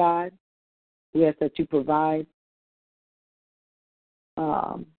 Father God. We ask that you provide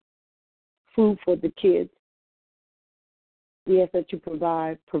food for the kids. We ask that you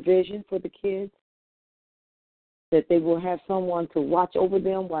provide provision for the kids, that they will have someone to watch over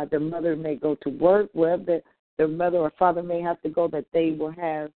them while their mother may go to work, wherever their mother or father may have to go, that they will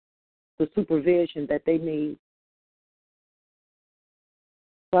have the supervision that they need.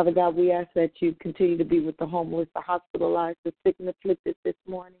 Father God, we ask that you continue to be with the homeless, the hospitalized, the sick and afflicted this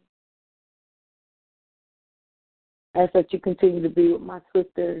morning. I ask that you continue to be with my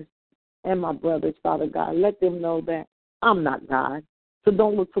sisters and my brothers, Father God. Let them know that I'm not God. So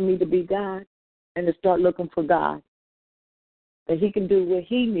don't look for me to be God and to start looking for God, that he can do what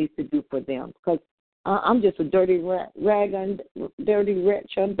he needs to do for them, because I'm just a dirty dirty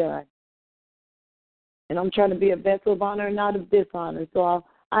wretch undone. And I'm trying to be a vessel of honor and not of dishonor. So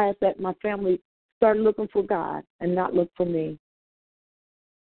I ask that my family start looking for God and not look for me.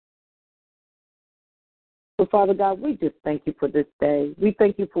 So, Father God, we just thank you for this day. We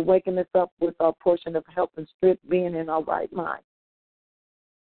thank you for waking us up with our portion of health and strength, being in our right mind.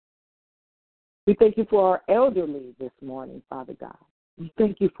 We thank you for our elderly this morning, Father God. We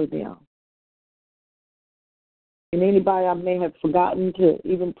thank you for them. And anybody I may have forgotten to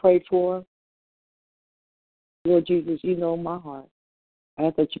even pray for, Lord Jesus, you know my heart. I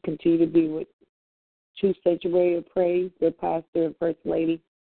ask that you continue to be with True Sanctuary of Praise, their pastor and First Lady,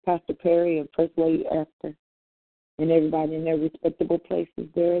 Pastor Perry, and First Lady Esther, and everybody in their respectable places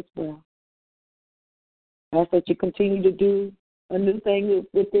there as well. I ask that you continue to do a new thing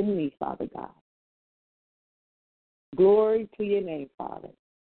within me, Father God. Glory to your name, Father.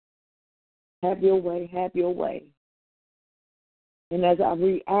 Have your way, have your way. And as I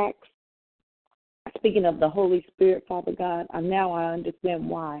react, speaking of the Holy Spirit, Father God, I understand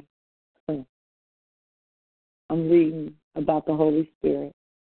why. I'm reading about the Holy Spirit.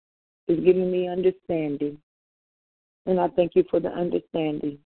 It's giving me understanding. And I thank you for the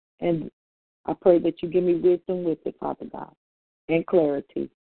understanding. And I pray that you give me wisdom with it, Father God, and clarity.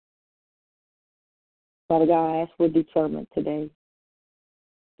 Father God, I ask for discernment today,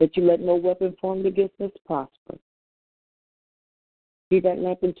 that you let no weapon formed against us prosper. Be that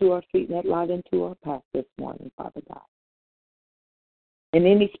lamp into our feet and that light into our path this morning, Father God. And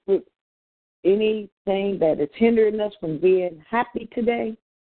anything that is hindering us from being happy today,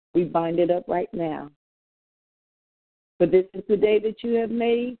 we bind it up right now. For this is the day that you have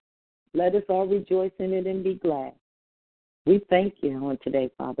made. Let us all rejoice in it and be glad. We thank you on today,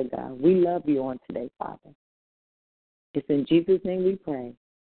 Father God. We love you on today, Father. It's in Jesus' name we pray.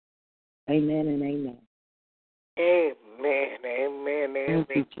 Amen and amen. Amen, amen, amen.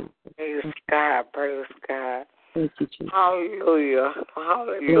 Thank you, Jesus. Praise God, praise God. Thank you, Jesus. Hallelujah,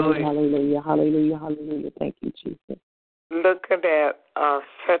 hallelujah. Lord, hallelujah, hallelujah, hallelujah. Thank you, Jesus. Looking at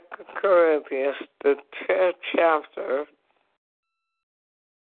 2 Corinthians, the 10th chapter.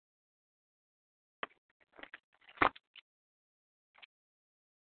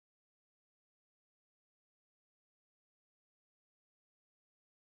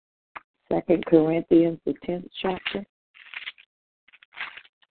 Second Corinthians, the 10th chapter.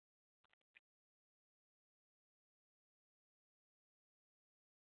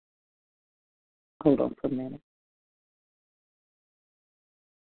 Hold on for a minute.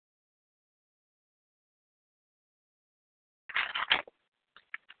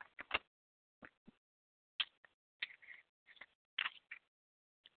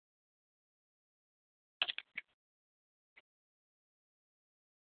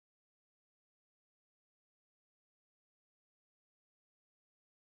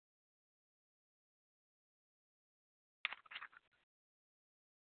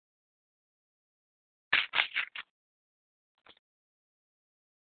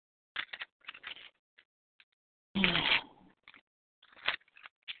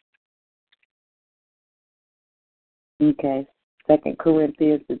 Okay. 2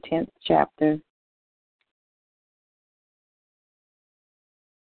 Corinthians, the 10th chapter.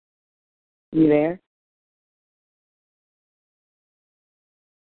 You there?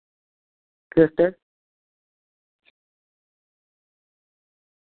 Sister?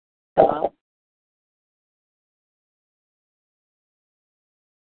 Hello?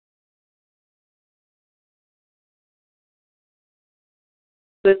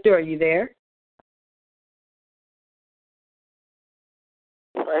 Sister, are you there?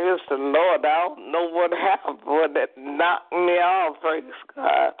 Praise the Lord. I don't know what happened, but it knocked me off, praise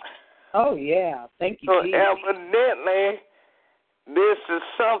God. Oh, yeah. Thank you, So Jesus. evidently, this is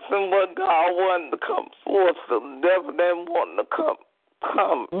something what God wanted to come forth. The devil didn't want to come,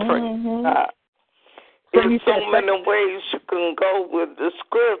 praise God. There's so many ways you can go with the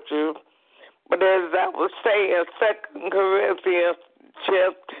scripture, but as I was saying, 2 Corinthians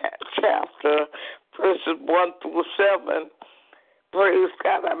chapter, verses 1 through 7, praise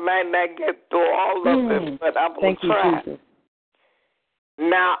God, I might not get through all of it, but I will try. Jesus.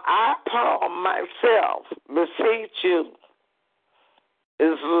 Now, I, Paul, myself, beseech you.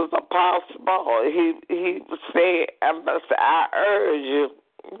 This was Apostle Paul. He said, I urge you.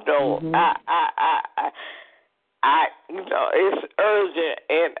 You know, I it's urgent,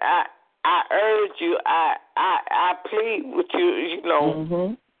 and I urge you. I plead with you. You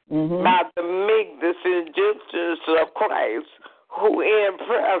know, by the meekness and gentleness of Christ, who in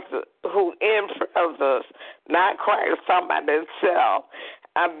presence, not Christ, somebody himself,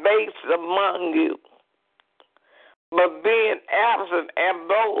 are based among you, but being absent and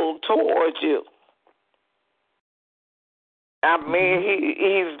bold towards you. I mean,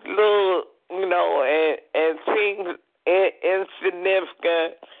 he's little, you know, and seems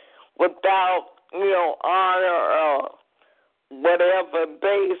insignificant without, you know, honor or whatever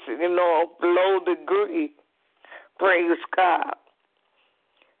base, you know, low degree. Praise God.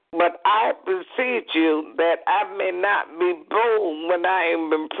 But I beseech you that I may not be bold when I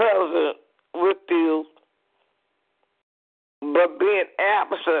am in present with you, but being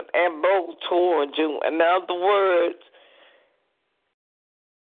absent and bold towards you. In other words,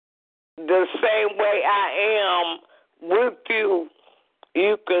 the same way I am with you,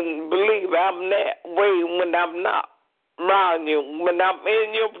 you can believe I'm that way when I'm not around you. When I'm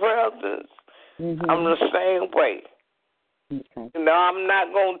in your presence, I'm the same way. Okay. You know, I'm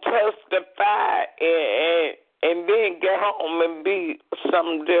not going to testify and then get home and be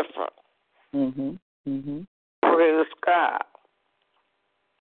something different. Praise God.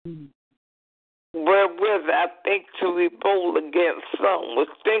 Wherewith I think to be bold against some would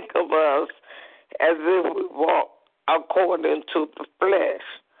think of us as if we walk according to the flesh.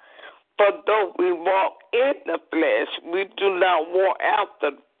 For though we walk in the flesh, we do not walk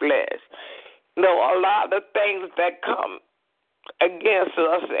after the flesh. You know, a lot of things that come against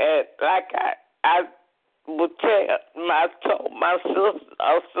us, and like I would told my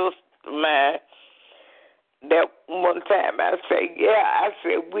sister, man, that one time I said,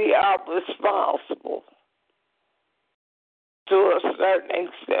 we are responsible. To a certain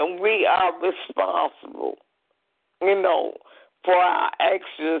extent, we are responsible, you know, for our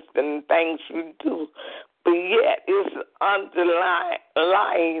actions and things we do. But yet it's an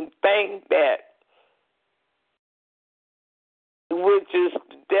underlying thing that, which is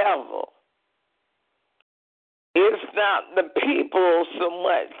the devil. It's not the people so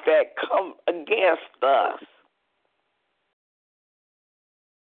much that come against us,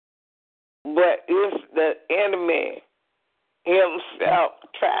 but it's the enemy himself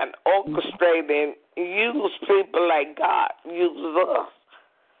trying to orchestrate and use people like God uses us.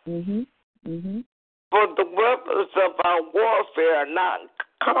 For the weapons of our warfare are not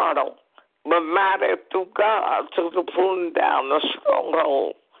carnal, but mighty through God to the pulling down the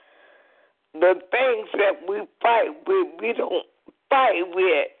stronghold. The things that we fight with, we don't fight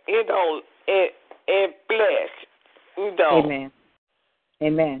with, you know, in flesh. You know.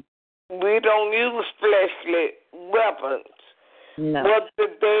 Amen. We don't use fleshly weapons. No. Whether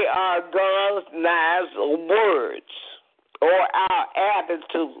they are guns, knives, or words, or our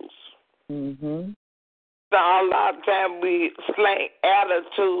attitudes. So a lot of times we slang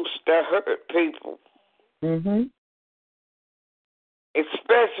attitudes that hurt people.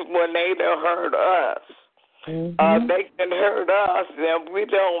 Especially when they don't hurt us. They can hurt us and we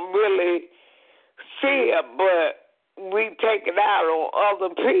don't really see it, but we take it out on other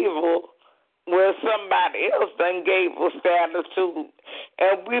people where somebody else done gave us the attitude.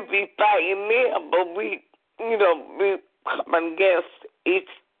 And we be fighting them, but we come against each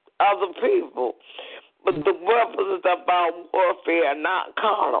other people. But the weapons of our warfare are not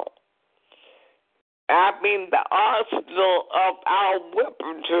carnal. the arsenal of our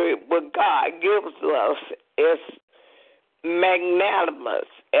weaponry, what God gives us, is magnanimous.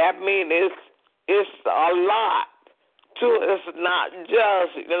 It's a lot to it. It's not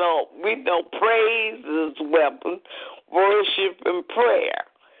just, we know praise is a weapon, worship and prayer.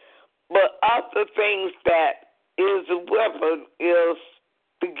 But other things that is a weapon is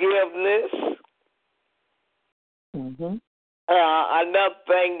forgiveness. Mm-hmm. Another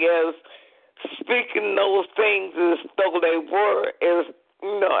thing is speaking those things as though they were, as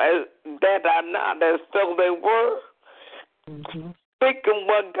that are not as though they were. Mm-hmm. Speaking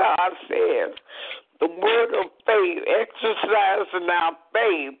what God says, the word of faith, exercising our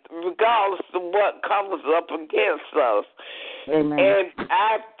faith, regardless of what comes up against us. Amen. And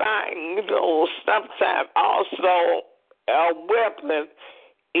I find, sometimes also a weapon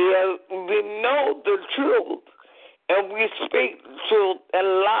is we know the truth and we speak the truth, and a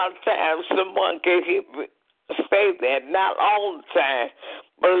lot of times someone can hear me say that, not all the time,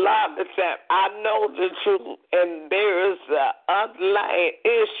 but a lot of the time I know the truth and there is an underlying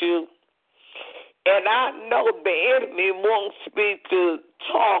issue, and I know the enemy wants me to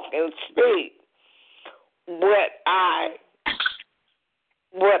talk and speak what I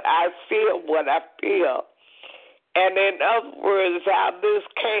feel. And in other words, how this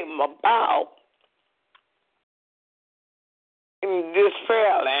came about in this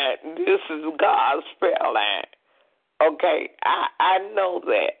prayer line, this is God's prayer line. Okay, I know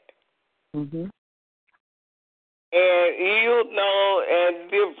that. Mm-hmm. And and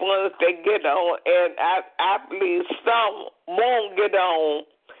different ones they get on, and I believe some won't get on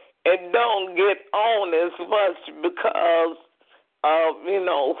and don't get on as much because of,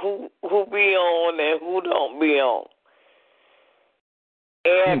 who be on and who don't be on.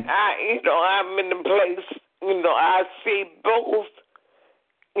 And I'm in the place, I see both,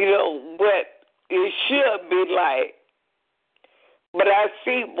 what it should be like, but I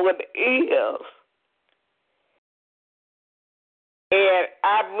see what it is. And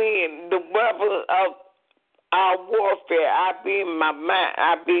the weapon of our warfare, I be in my mind,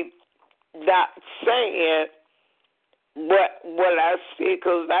 I be not saying what I see,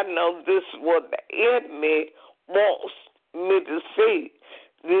 because I know this is what the enemy wants me to see.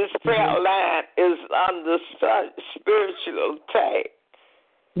 This prayer line is under such spiritual attack.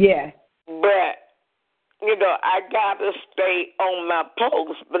 Yeah. But, I got to stay on my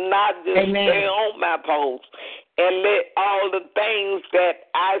post, but not just stay on my post and let all the things that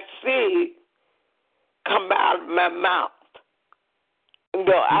I see come out of my mouth.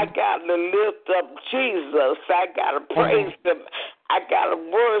 I got to lift up Jesus. I got to praise Him. I got to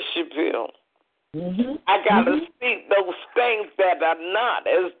worship Him. Mm-hmm. I got to speak those things that are not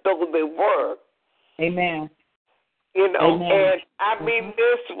as though they were. Amen. And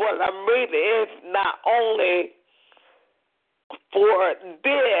this what I'm reading is not only for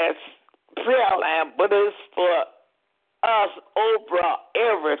this prayer line, but it's for us over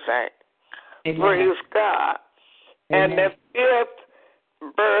everything. Amen. Praise God. Amen. And the 5th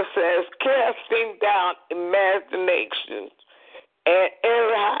verse says, casting down imaginations and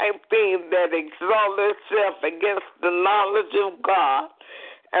every high thing that exalts itself against the knowledge of God,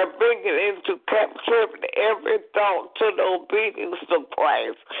 and bringing into captivity every thought to the obedience of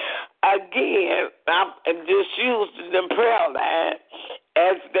Christ. Again, I'm just using the prayer line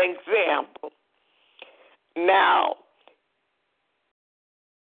as an example. Now,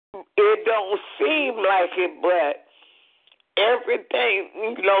 it don't seem like it, but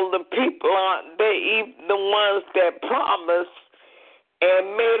everything, the people aren't they, even the ones that promised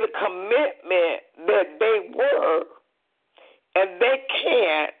and made a commitment that they were, and they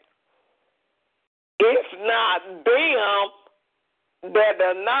can't. It's not them that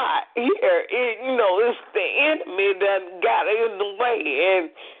are not here. It's the enemy that got in the way and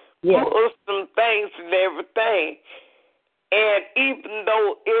put some things and everything. And even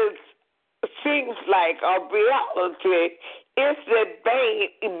though it seems like a reality, it's a vain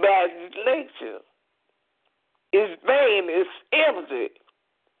imagination. It's vain, it's empty.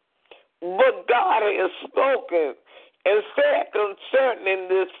 What God has spoken and said concerning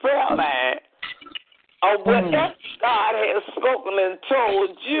this prayer line, or whatever God has spoken and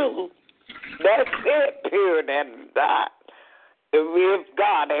told you, that's it, period, and dot. If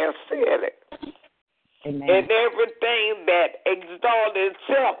God has said it. Amen. And everything that exalts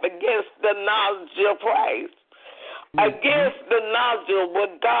itself against the knowledge of Christ, against the knowledge of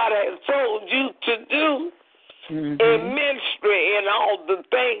what God has told you to do in ministry and all the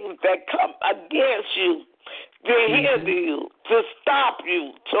things that come against you, to hinder you, to stop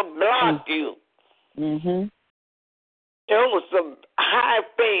you, to block you. There was some high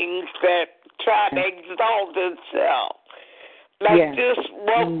things that try to exalt itself. Like this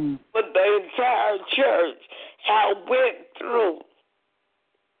what the entire church had went through.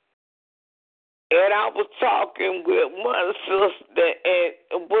 And I was talking with one sister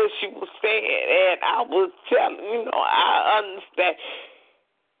and what she was saying, and I was telling, I understand.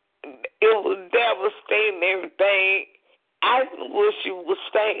 It was devastating, everything. I knew what she was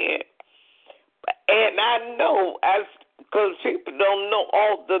saying. And I know, because people don't know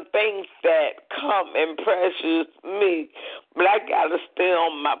all the things that come and pressures me, but I got to stay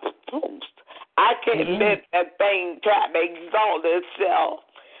on my post. I can't let that thing try to exalt itself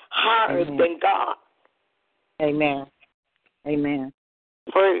higher than God. Amen. Amen.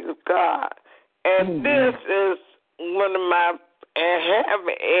 Praise God. And this is one of my, and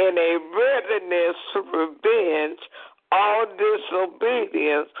having in a readiness to revenge all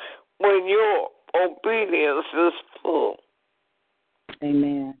disobedience when your obedience is full.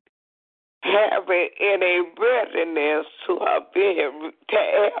 Amen. Having in a readiness to have revenge.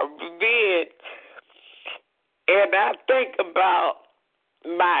 And I think about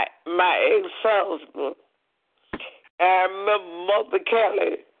my ex-husband. I remember Mother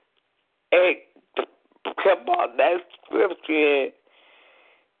Kelly come on that scripture,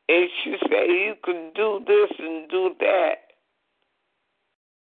 and she said, you can do this and do that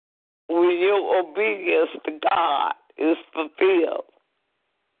when your obedience to God is fulfilled.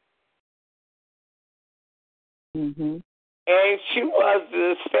 And she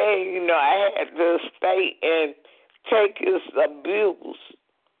wasn't saying, I had to stay and take his abuse.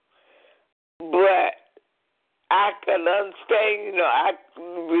 But I can understand, I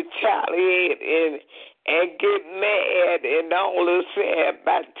can retaliate and get mad and all this. And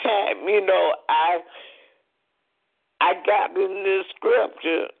by the time, I got in this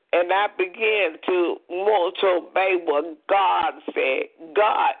scripture and I began to want to obey what God said.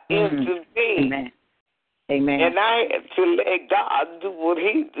 God intervened. Amen. And I had to let God do what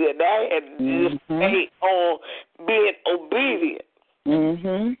he did. I had to just stay on being obedient.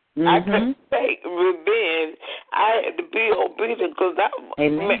 I couldn't take revenge. I had to be obedient because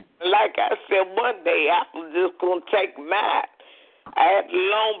like I said, one day I was just going to take mine. I had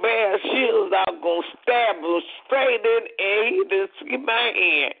long bear shields. I was going to stab him straight in and he didn't see my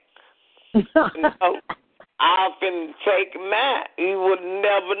hand. I was going to take mine. He would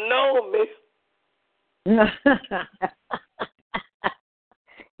never know me.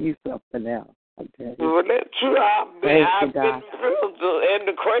 You something else. Well, that's true. I've been in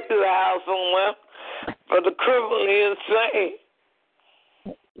the crazy house somewhere for the criminally insane.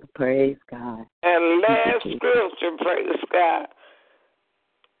 Praise God. And last scripture, praise God.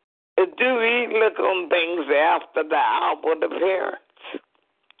 Do ye look on things after the outward appearance?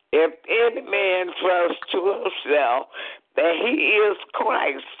 If any man trusts to himself that he is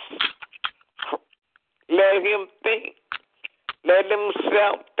Christ, let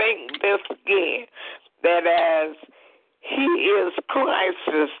himself think this again, that as he is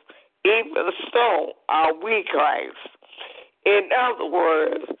Christ's, even so are we Christ. In other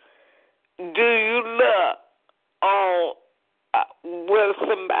words, do you look on what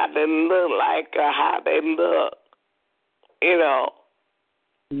somebody look like or how they look?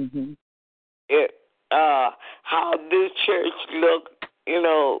 How this church look,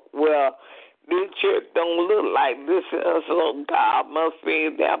 well, this church don't look like this, so God must be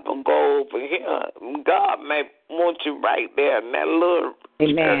there for go over here. God may want you right there in that little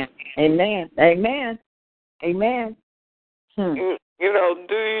Amen. Amen. Amen. Amen. Do you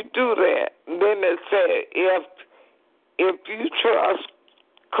do that? Then it said, if you trust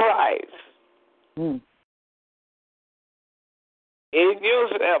Christ in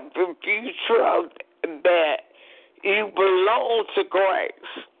yourself, if you trust that you belong to Christ,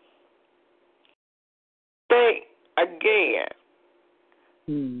 think again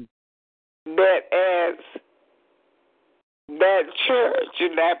that as that church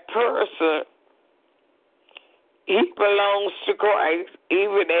and that person, he belongs to Christ,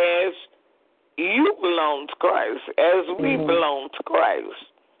 even as you belong to Christ, as we belong to Christ.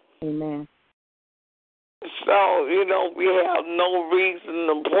 Amen. So, we have no reason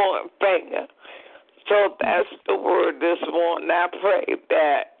to point finger. So that's the word this morning. I pray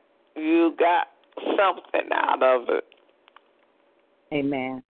that you got something out of it.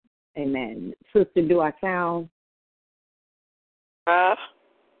 Amen. Amen. Sister, do I sound?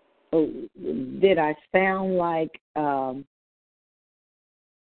 Did I sound like?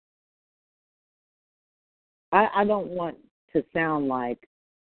 I don't want to sound like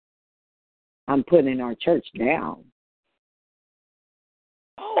I'm putting our church down.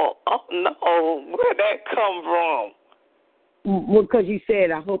 Oh no! Where'd that come from? Well, because you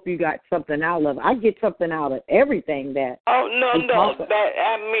said, I hope you got something out of it. I get something out of everything that. Oh, no.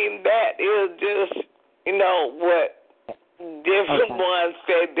 That is just, what different ones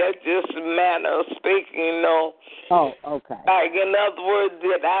say. That's just a manner of speaking, Oh, okay. Like, in other words,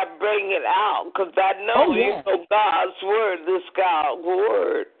 that I bring it out because I know, God's word is God's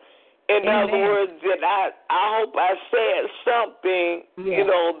word. In other words, that I hope I said something,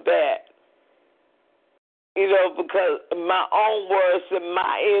 that, because my own words and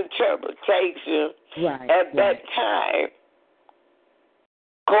my interpretation at that time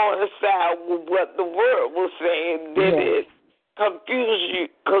coincide with what the word was saying. Did it confuse you?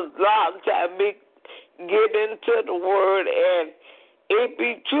 Because a lot of times we get into the word and it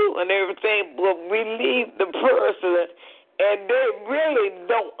be true and everything, but we leave the person and they really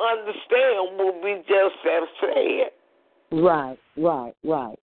don't understand what we just have said. Right.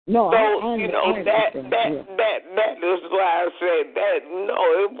 No, so that is why I said that. No,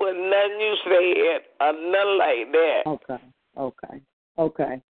 it was nothing you said or nothing like that.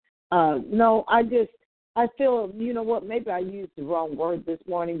 Okay. No, I feel, you know what, maybe I used the wrong word this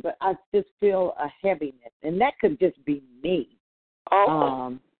morning, but I just feel a heaviness, and that could just be me.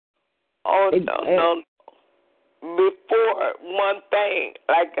 No. Before one thing,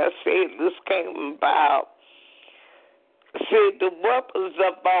 like I said, this came about. See, the weapons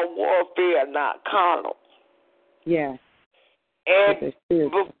of our warfare are not carnal. Yeah. And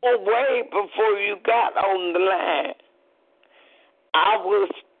way before you got on the line, I was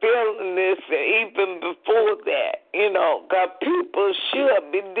feeling this, and even before that, because people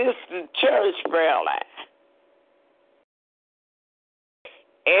should be listening to church prayer line.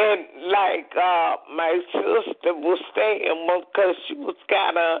 And like my sister was saying, because she was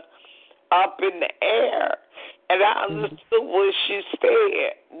kind of up in the air, and I understood what she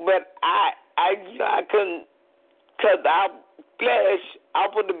said, but I couldn't, because our flesh, I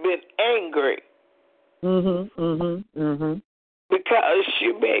would have been angry. Because she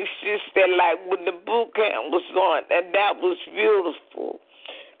said, like, when the boot camp was on, and that was beautiful.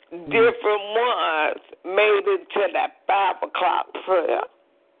 Different ones made it to that 5 o'clock prayer.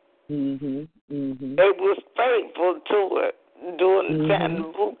 They was faithful to it during the time the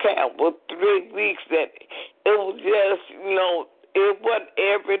boot camp was 3 weeks. That it was just, it wasn't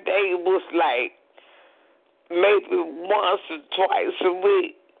every day. It was like maybe once or twice a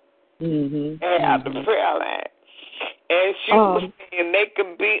week. At the prayer line. And she was saying they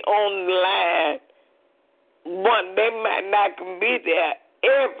could be on the line. They might not can be there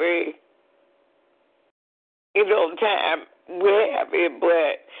every, time we have it,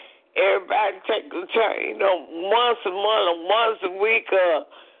 but everybody take a turn, once a month or once a week or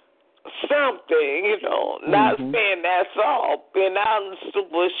something, not saying that's all. And I understood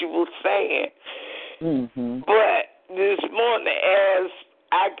what she was saying. But this morning, as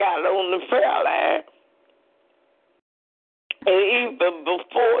I got on the prayer line, and even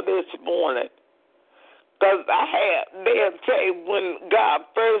before this morning, because they'll tell you when God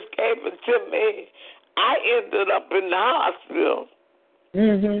first gave it to me, I ended up in the hospital.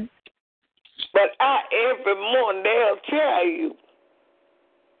 But every morning they'll tell you,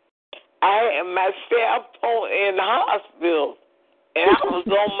 I had my cell phone in the hospital, and I was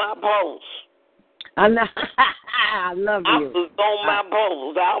on my post. I know. I love you. I was on my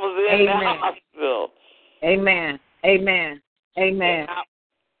post. I was in the hospital. Amen. And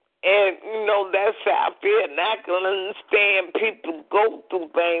that's how I feel. And I can understand people go through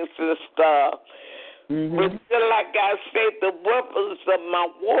things and stuff. But still, like I said, the weapons of my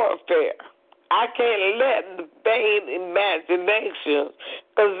warfare, I can't let the vain imagination,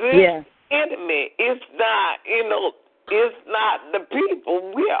 because this enemy, it's not, it's not the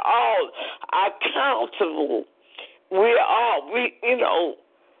people. We are all accountable. We're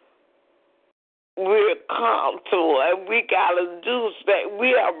accountable, and we got to do that.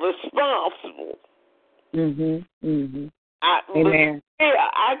 We are responsible. Amen.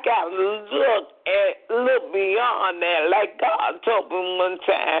 I got to look beyond that. Like God told me one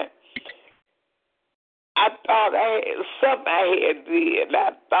time, I thought I had something I had did.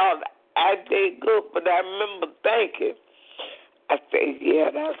 I thought I did good, but I remember thinking, I said, yeah,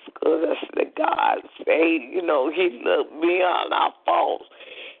 that's good. I said, God said, He looked beyond our faults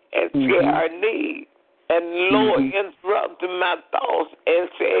and see our needs. And the Lord interrupted my thoughts and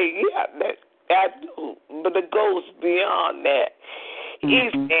said, yeah, that I do, but it goes beyond that. He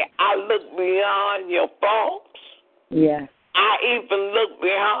said, I look beyond your faults. Yeah. I even look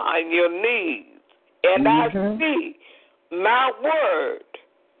behind your needs. And I see my word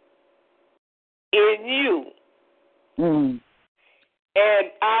in you.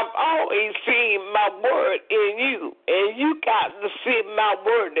 And I've always seen my word in you, and you got to see my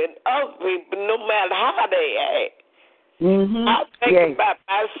word in other people, no matter how they act. I think about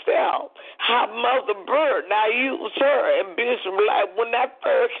myself, how Mother Bird, I used her and Bishop, like when I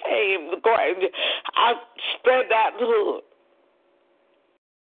first came to Christ, I spread out the hood.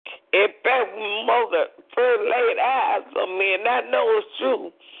 In fact, when Mother first laid eyes on me, and I know it's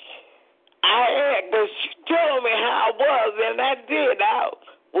true, I had, but she told me how I was, and I did. I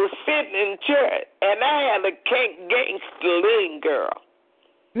was sitting in church, and I had a gangster lean girl.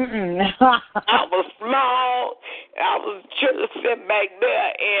 I was small. I was just sitting back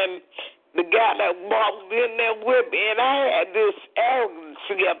there, and the guy that walked in there with me, and I had this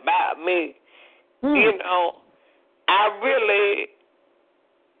arrogancy about me. You know,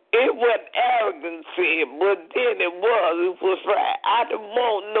 it wasn't arrogancy, but then it was right. I didn't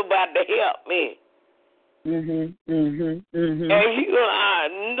want nobody to help me. And I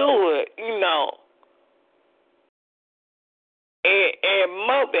knew it, you know. And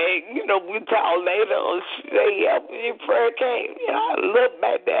Mother, we talked later on, she said, yeah, when your prayer came, I looked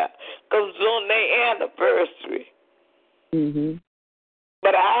back there, because it was on their anniversary.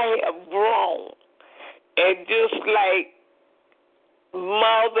 But I have grown, and just like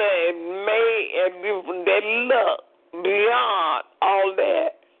Mother and May and people, they look beyond all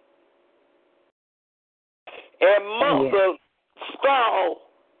that. And Mother saw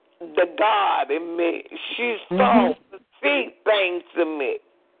the God in me. She saw to see things in me.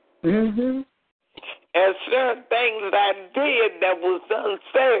 And certain things that I did that was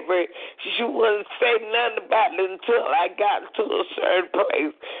unsavory, she wouldn't say nothing about it until I got to a certain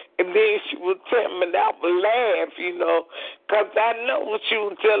place. And then she would tell me, and I would laugh, because I know she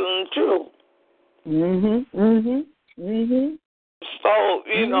was telling the truth. So,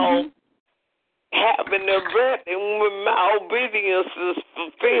 having the breath and when my obedience is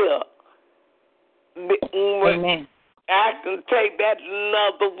fulfilled, Amen. I can take that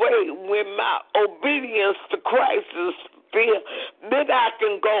another way. When my obedience to Christ is fulfilled, then I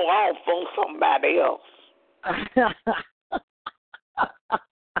can go off on somebody else.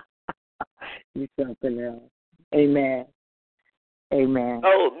 You something else. Amen. Amen.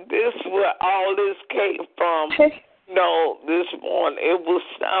 Oh, this is where all this came from. This morning. It was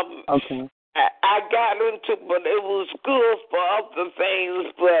something. Okay. I got into, but it was good for other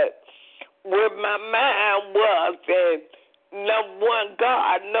things, but where my mind was, and number one,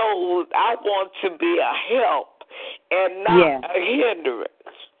 God knows I want to be a help and not a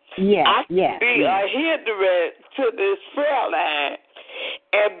hindrance. I can be a hindrance to this prayer line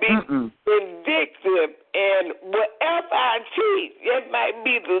and be vindictive, and whatever I teach, it might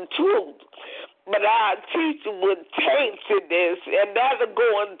be the truth. But our teacher would taint this, and that'll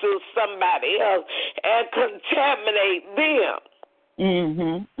go into somebody else and contaminate them.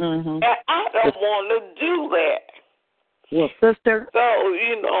 And I don't want to do that. Well, sister. So,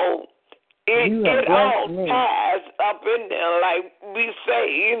 it all ties up in there. Like we say,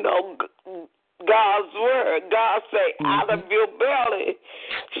 God's word. God say, out of your belly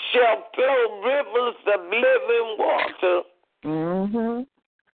shall flow rivers of living water.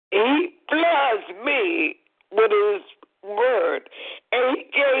 He blessed me with his word, and he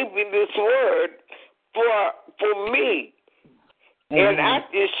gave me this word for me, and I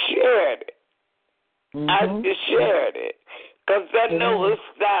just shared it. I just shared it, because I know it's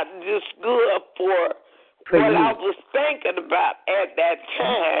not just good for what I was thinking about at that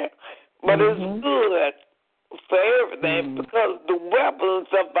time, but it's good for everything, because the weapons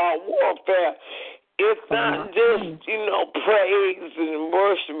of our warfare, it's not just, praise and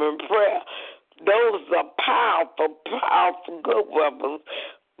worship and prayer. Those are powerful, powerful good weapons.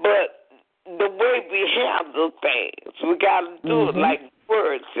 But the way we handle things, we got to do it like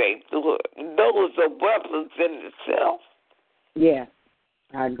words say do it. Those are weapons in itself. Yeah,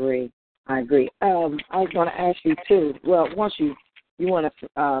 I agree. I was going to ask you, too. Well, once you want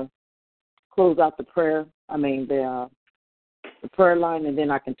to close out the prayer, the prayer line, and then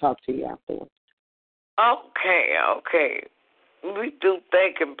I can talk to you afterwards. Okay. We do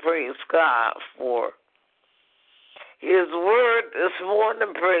thank and praise God for his word this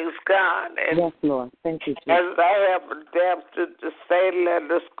morning, praise God. And yes, Lord. Thank you, Jesus. As I have adapted to say, let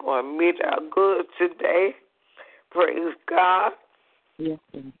us go and meet our good today. Praise God. Yes,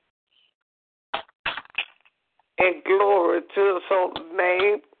 Lord. And glory to his holy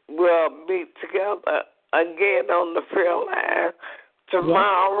name. We'll meet together again on the prayer line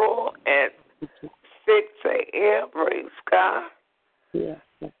tomorrow at 6 a.m. Praise God. Yes.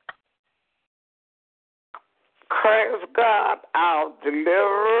 Praise God, our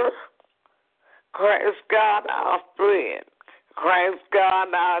deliverer. Praise God, our friend. Christ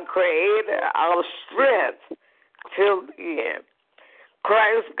God, our Creator, our strength till the end.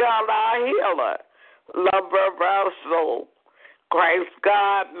 Christ God, our healer, lover of our soul. Christ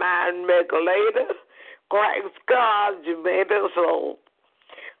God, mind regulator. Christ God, you made us whole.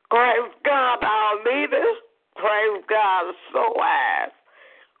 Christ God, our leader. Christ God, so wise.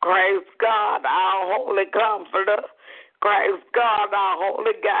 Christ God, our holy comforter. Christ God, our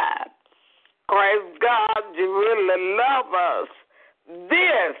holy God. Christ God, you really love us.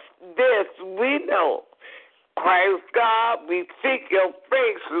 This we know. Christ God, we seek your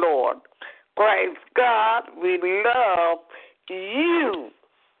face, Lord. Christ God, we love you.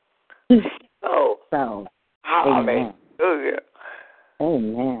 So hallelujah.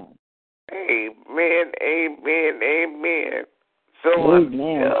 Amen. Amen, amen, amen. So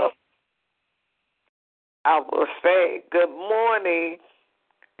Amen. I will say good morning.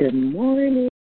 Good morning.